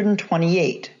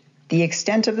 128, the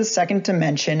extent of the second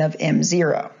dimension of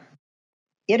M0.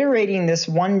 Iterating this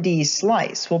 1D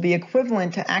slice will be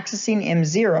equivalent to accessing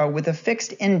M0 with a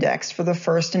fixed index for the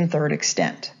first and third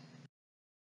extent.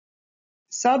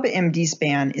 Sub-MD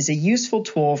span is a useful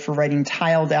tool for writing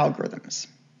tiled algorithms.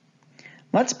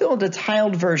 Let's build a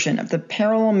tiled version of the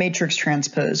parallel matrix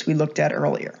transpose we looked at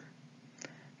earlier.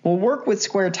 We'll work with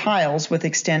square tiles with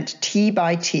extent t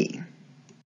by t.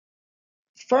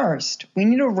 First, we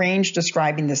need a range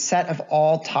describing the set of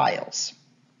all tiles.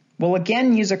 We'll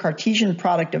again use a Cartesian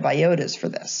product of iotas for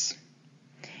this.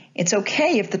 It's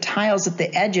okay if the tiles at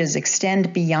the edges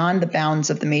extend beyond the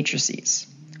bounds of the matrices.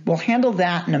 We'll handle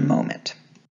that in a moment.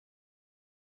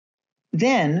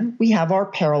 Then we have our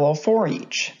parallel for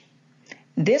each.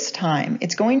 This time,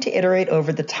 it's going to iterate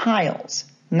over the tiles,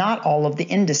 not all of the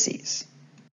indices.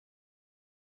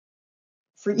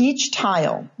 For each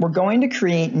tile, we're going to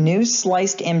create new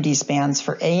sliced MD spans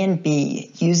for A and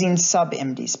B using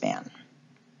sub-MD span.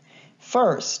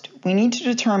 First, we need to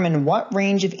determine what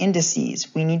range of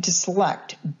indices we need to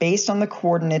select based on the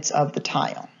coordinates of the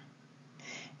tile.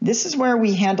 This is where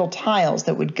we handle tiles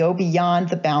that would go beyond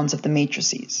the bounds of the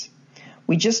matrices.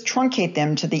 We just truncate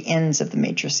them to the ends of the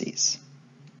matrices.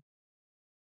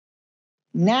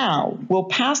 Now, we'll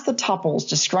pass the tuples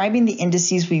describing the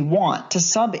indices we want to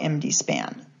sub-MD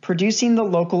span, producing the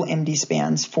local MD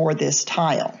spans for this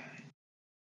tile.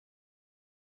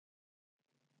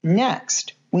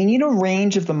 Next, we need a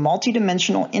range of the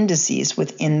multidimensional indices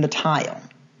within the tile.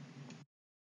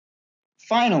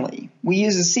 Finally, we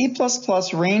use a C++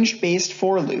 range-based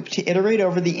for loop to iterate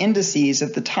over the indices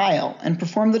of the tile and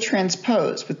perform the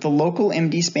transpose with the local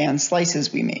MD span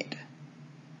slices we made.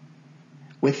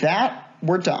 With that,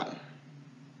 we're done.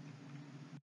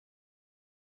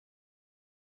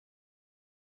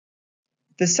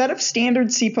 The set of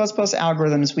standard C++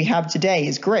 algorithms we have today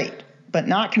is great, but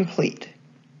not complete.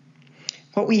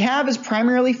 What we have is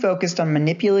primarily focused on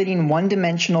manipulating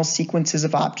one-dimensional sequences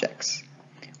of objects.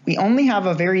 We only have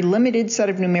a very limited set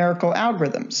of numerical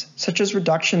algorithms, such as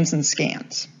reductions and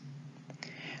scans.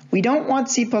 We don't want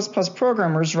C++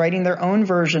 programmers writing their own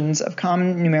versions of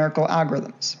common numerical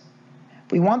algorithms.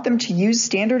 We want them to use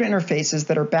standard interfaces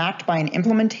that are backed by an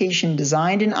implementation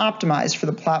designed and optimized for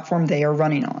the platform they are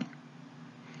running on.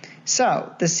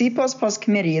 So, the C++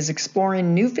 committee is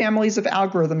exploring new families of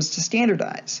algorithms to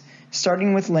standardize,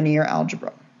 starting with linear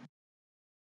algebra.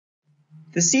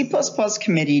 The C++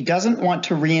 committee doesn't want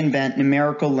to reinvent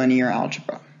numerical linear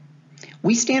algebra.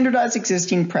 We standardize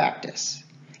existing practice,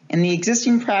 and the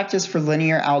existing practice for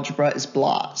linear algebra is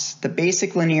BLAS, the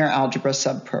basic linear algebra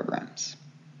subprograms.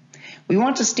 We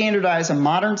want to standardize a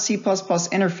modern C++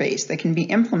 interface that can be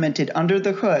implemented under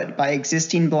the hood by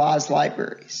existing BLAS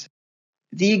libraries.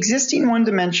 The existing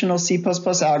one-dimensional C++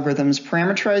 algorithms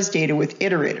parameterize data with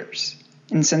iterators,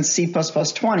 and since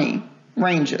C++20,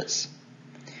 ranges.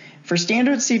 For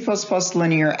standard C++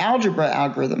 linear algebra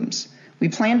algorithms, we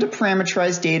plan to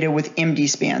parameterize data with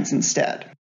MD-spans instead.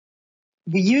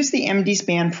 We use the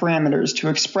MD-span parameters to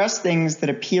express things that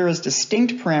appear as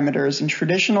distinct parameters in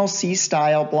traditional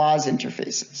C-style BLAS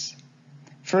interfaces.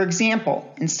 For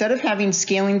example, instead of having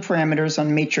scaling parameters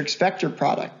on matrix vector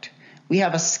product, we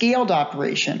have a scaled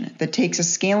operation that takes a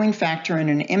scaling factor in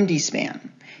an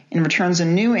MD-span and returns a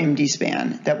new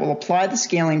MD-span that will apply the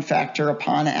scaling factor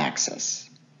upon access.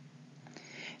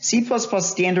 C++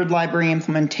 standard library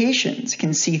implementations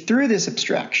can see through this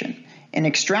abstraction and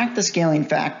extract the scaling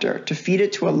factor to feed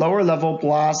it to a lower-level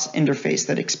BLAS interface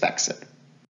that expects it.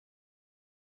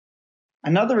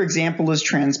 Another example is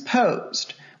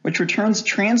transposed, which returns a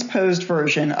transposed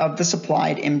version of the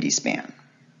supplied MD-span.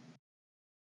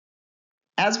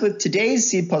 As with today's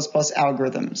C++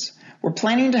 algorithms, we're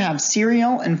planning to have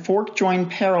serial and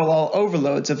fork-joined parallel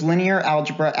overloads of linear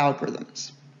algebra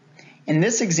algorithms. In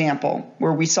this example,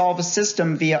 where we solve a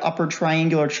system via upper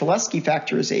triangular Cholesky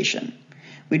factorization,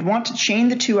 we'd want to chain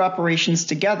the two operations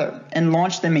together and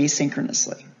launch them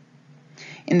asynchronously.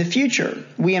 In the future,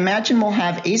 we imagine we'll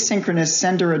have asynchronous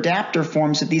sender-adapter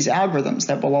forms of these algorithms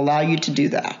that will allow you to do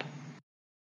that.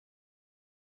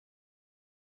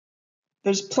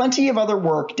 There's plenty of other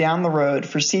work down the road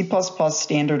for C++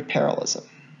 standard parallelism.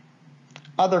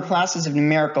 Other classes of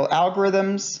numerical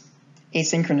algorithms,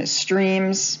 asynchronous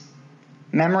streams,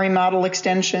 memory model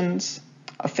extensions,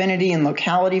 affinity and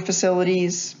locality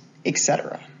facilities,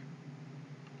 etc.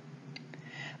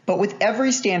 But with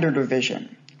every standard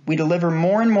revision, we deliver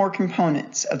more and more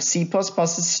components of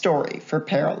C++'s story for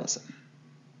parallelism.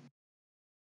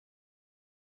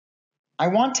 I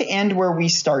want to end where we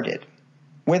started,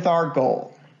 with our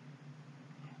goal.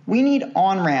 We need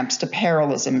on-ramps to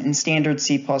parallelism in standard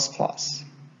C++.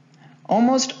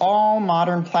 Almost all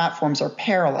modern platforms are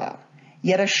parallel,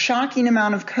 yet a shocking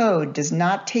amount of code does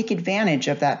not take advantage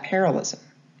of that parallelism.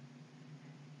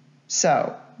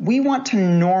 So, we want to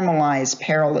normalize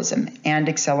parallelism and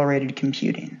accelerated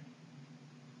computing.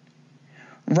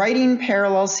 Writing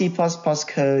parallel C++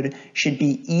 code should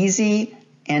be easy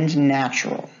and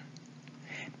natural.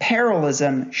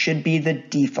 Parallelism should be the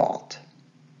default.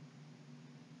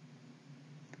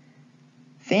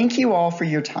 Thank you all for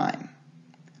your time.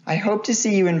 I hope to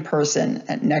see you in person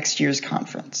at next year's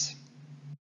conference.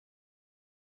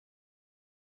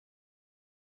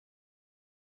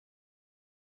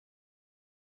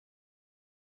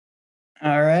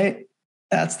 All right,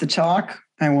 that's the talk.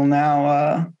 I will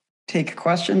now take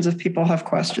questions if people have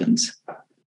questions,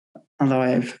 although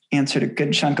I've answered a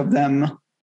good chunk of them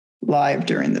live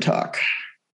during the talk.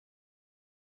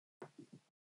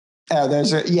 Oh,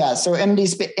 so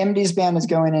MD-span is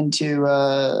going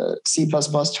into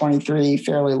C++23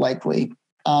 fairly likely.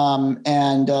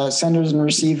 And senders and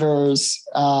receivers,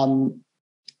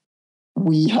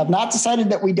 we have not decided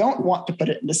that we don't want to put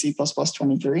it into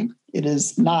C++23. It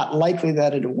is not likely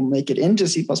that it will make it into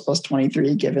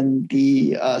C++23 given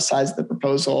the size of the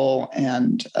proposal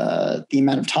and the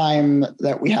amount of time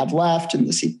that we have left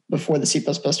in before the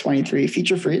C++23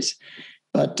 feature freeze.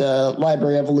 But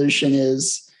library evolution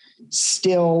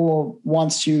still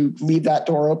wants to leave that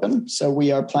door open. So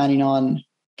we are planning on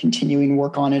continuing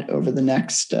work on it over the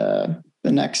next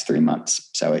 3 months.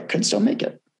 So it could still make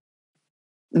it.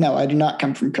 No, I do not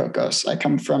come from Cocos. I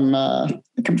come from the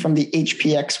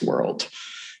HPX world,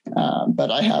 but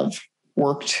I have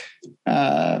worked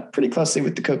pretty closely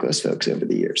with the Cocos folks over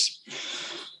the years.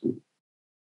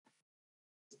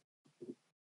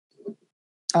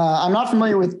 I'm not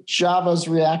familiar with Java's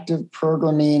reactive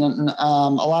programming. And, a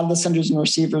lot of the senders and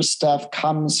receivers stuff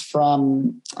comes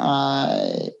from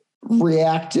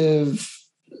reactive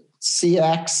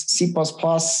CX, C++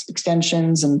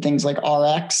 extensions, and things like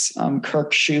RX.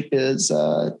 Kirk Shoup is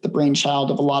the brainchild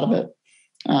of a lot of it.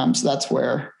 So that's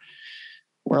where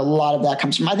a lot of that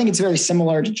comes from. I think it's very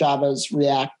similar to Java's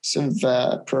reactive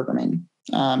programming.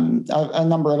 A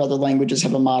number of other languages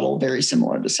have a model very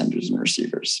similar to senders and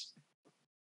receivers.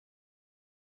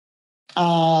 There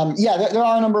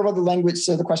are a number of other languages.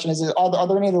 So the question is, are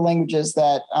there any other languages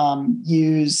that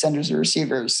use senders or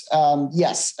receivers?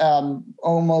 Yes,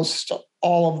 almost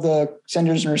all of the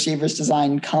senders and receivers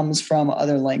design comes from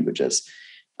other languages.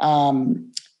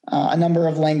 A number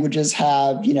of languages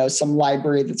have, some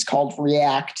library that's called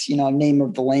React, name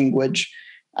of the language.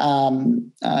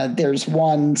 There's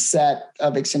one set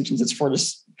of extensions that's for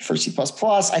C++.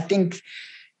 I think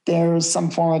there's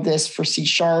some form of this for C#.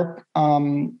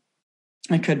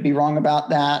 I could be wrong about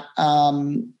that.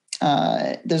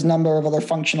 there's a number of other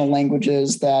functional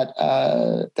languages that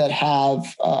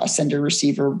have a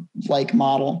sender-receiver like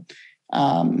model.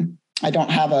 I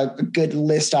don't have a good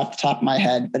list off the top of my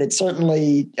head, but it's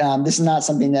certainly this is not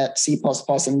something that C++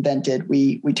 invented.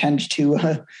 We tend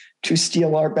to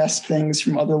steal our best things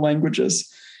from other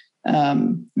languages.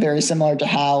 Very similar to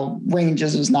how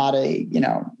ranges is not a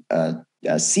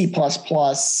C++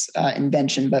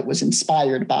 invention, but was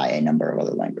inspired by a number of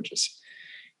other languages.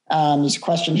 There's a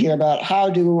question here about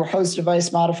how do host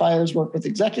device modifiers work with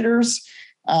executors?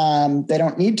 They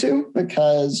don't need to,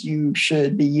 because you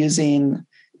should be using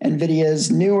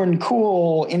NVIDIA's new and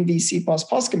cool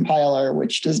NVC++ compiler,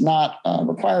 which does not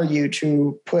require you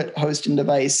to put host and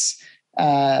device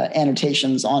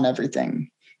annotations on everything.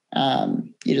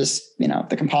 You just,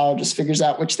 the compiler just figures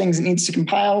out which things it needs to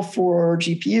compile for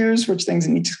GPUs, which things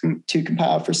it needs to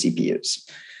compile for CPUs.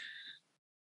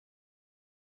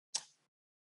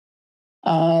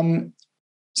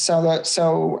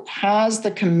 So has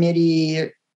the committee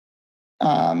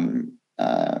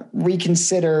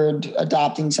reconsidered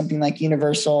adopting something like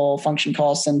universal function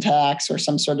call syntax or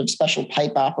some sort of special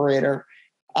pipe operator?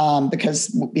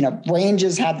 Because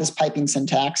ranges have this piping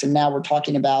syntax, and now we're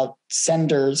talking about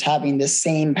senders having the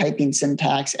same piping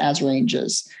syntax as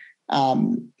ranges.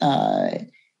 It'll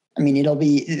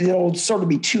sort of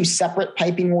be two separate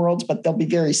piping worlds, but they'll be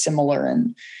very similar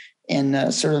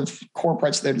in sort of core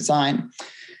parts of their design.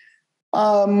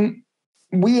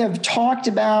 We have talked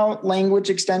about language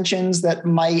extensions that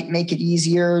might make it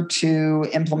easier to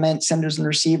implement senders and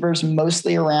receivers,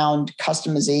 mostly around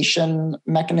customization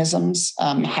mechanisms,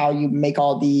 how you make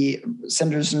all the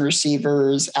senders and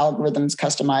receivers algorithms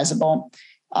customizable.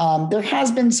 There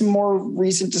has been some more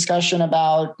recent discussion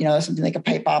about, something like a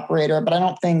pipe operator, but I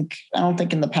don't think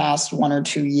in the past 1 or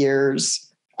 2 years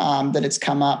that it's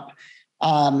come up.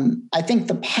 I think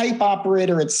the pipe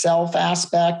operator itself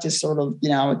aspect is sort of,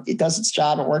 it does its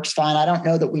job, it works fine. I don't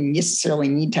know that we necessarily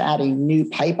need to add a new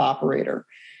pipe operator.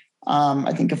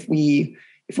 I think if we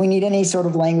need any sort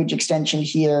of language extension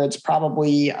here, it's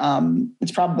probably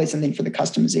something for the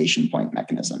customization point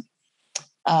mechanism.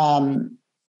 So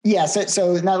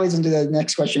that leads into the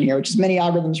next question here, which is many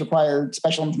algorithms require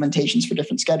special implementations for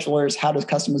different schedulers. How does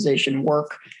customization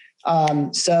work?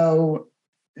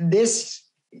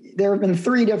 There have been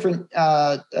 3 different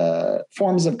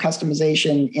forms of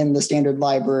customization in the standard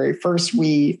library. First,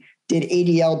 we did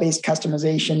ADL-based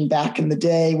customization back in the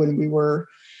day when we were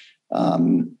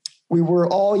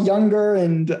all younger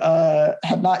and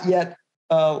had not yet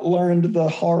learned the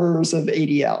horrors of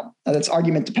ADL. That's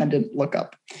argument-dependent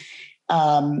lookup.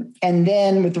 And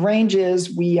then with ranges,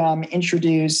 we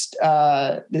introduced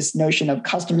this notion of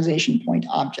customization point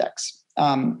objects,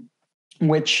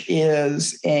 which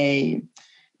is a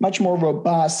much more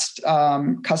robust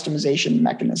customization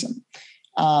mechanism.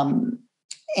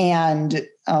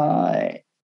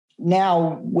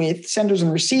 Now with senders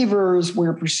and receivers,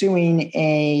 we're pursuing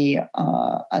a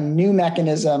new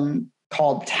mechanism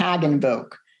called tag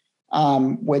invoke,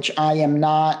 which I am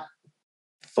not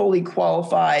fully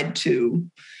qualified to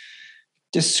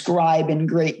describe in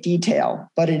great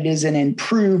detail, but it is an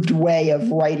improved way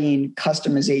of writing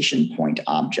customization point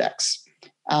objects.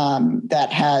 That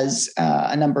has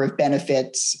a number of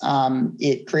benefits.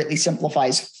 It greatly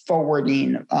simplifies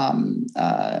forwarding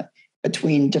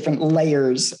between different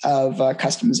layers of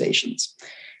customizations.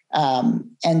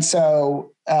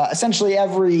 Essentially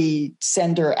every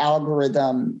sender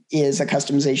algorithm is a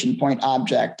customization point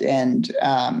object, and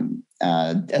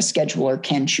a scheduler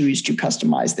can choose to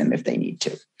customize them if they need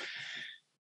to.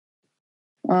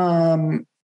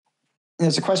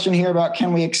 There's a question here about,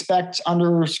 can we expect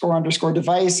 __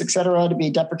 device, et cetera, to be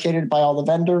deprecated by all the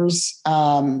vendors?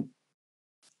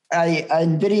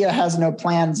 NVIDIA has no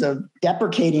plans of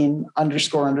deprecating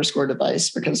 __ device,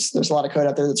 because there's a lot of code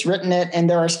out there that's written it. And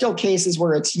there are still cases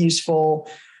where it's useful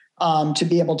to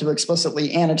be able to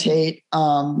explicitly annotate.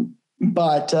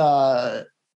 But I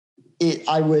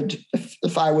would,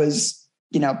 if I was,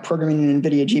 programming an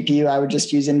NVIDIA GPU, I would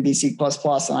just use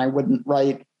NVC++ and I wouldn't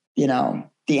write,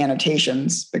 the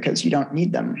annotations, because you don't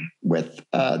need them with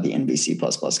the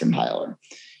NVC++ compiler.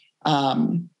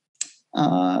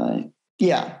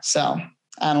 So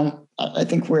I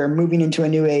think we're moving into a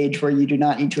new age where you do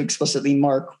not need to explicitly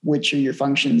mark which of your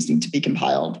functions need to be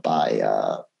compiled by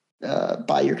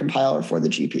your compiler for the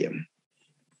GPU.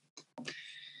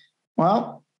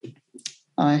 Well,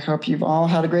 I hope you've all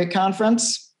had a great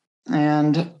conference,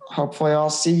 and hopefully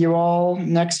I'll see you all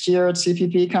next year at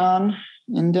CppCon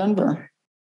in Denver.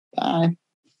 Bye.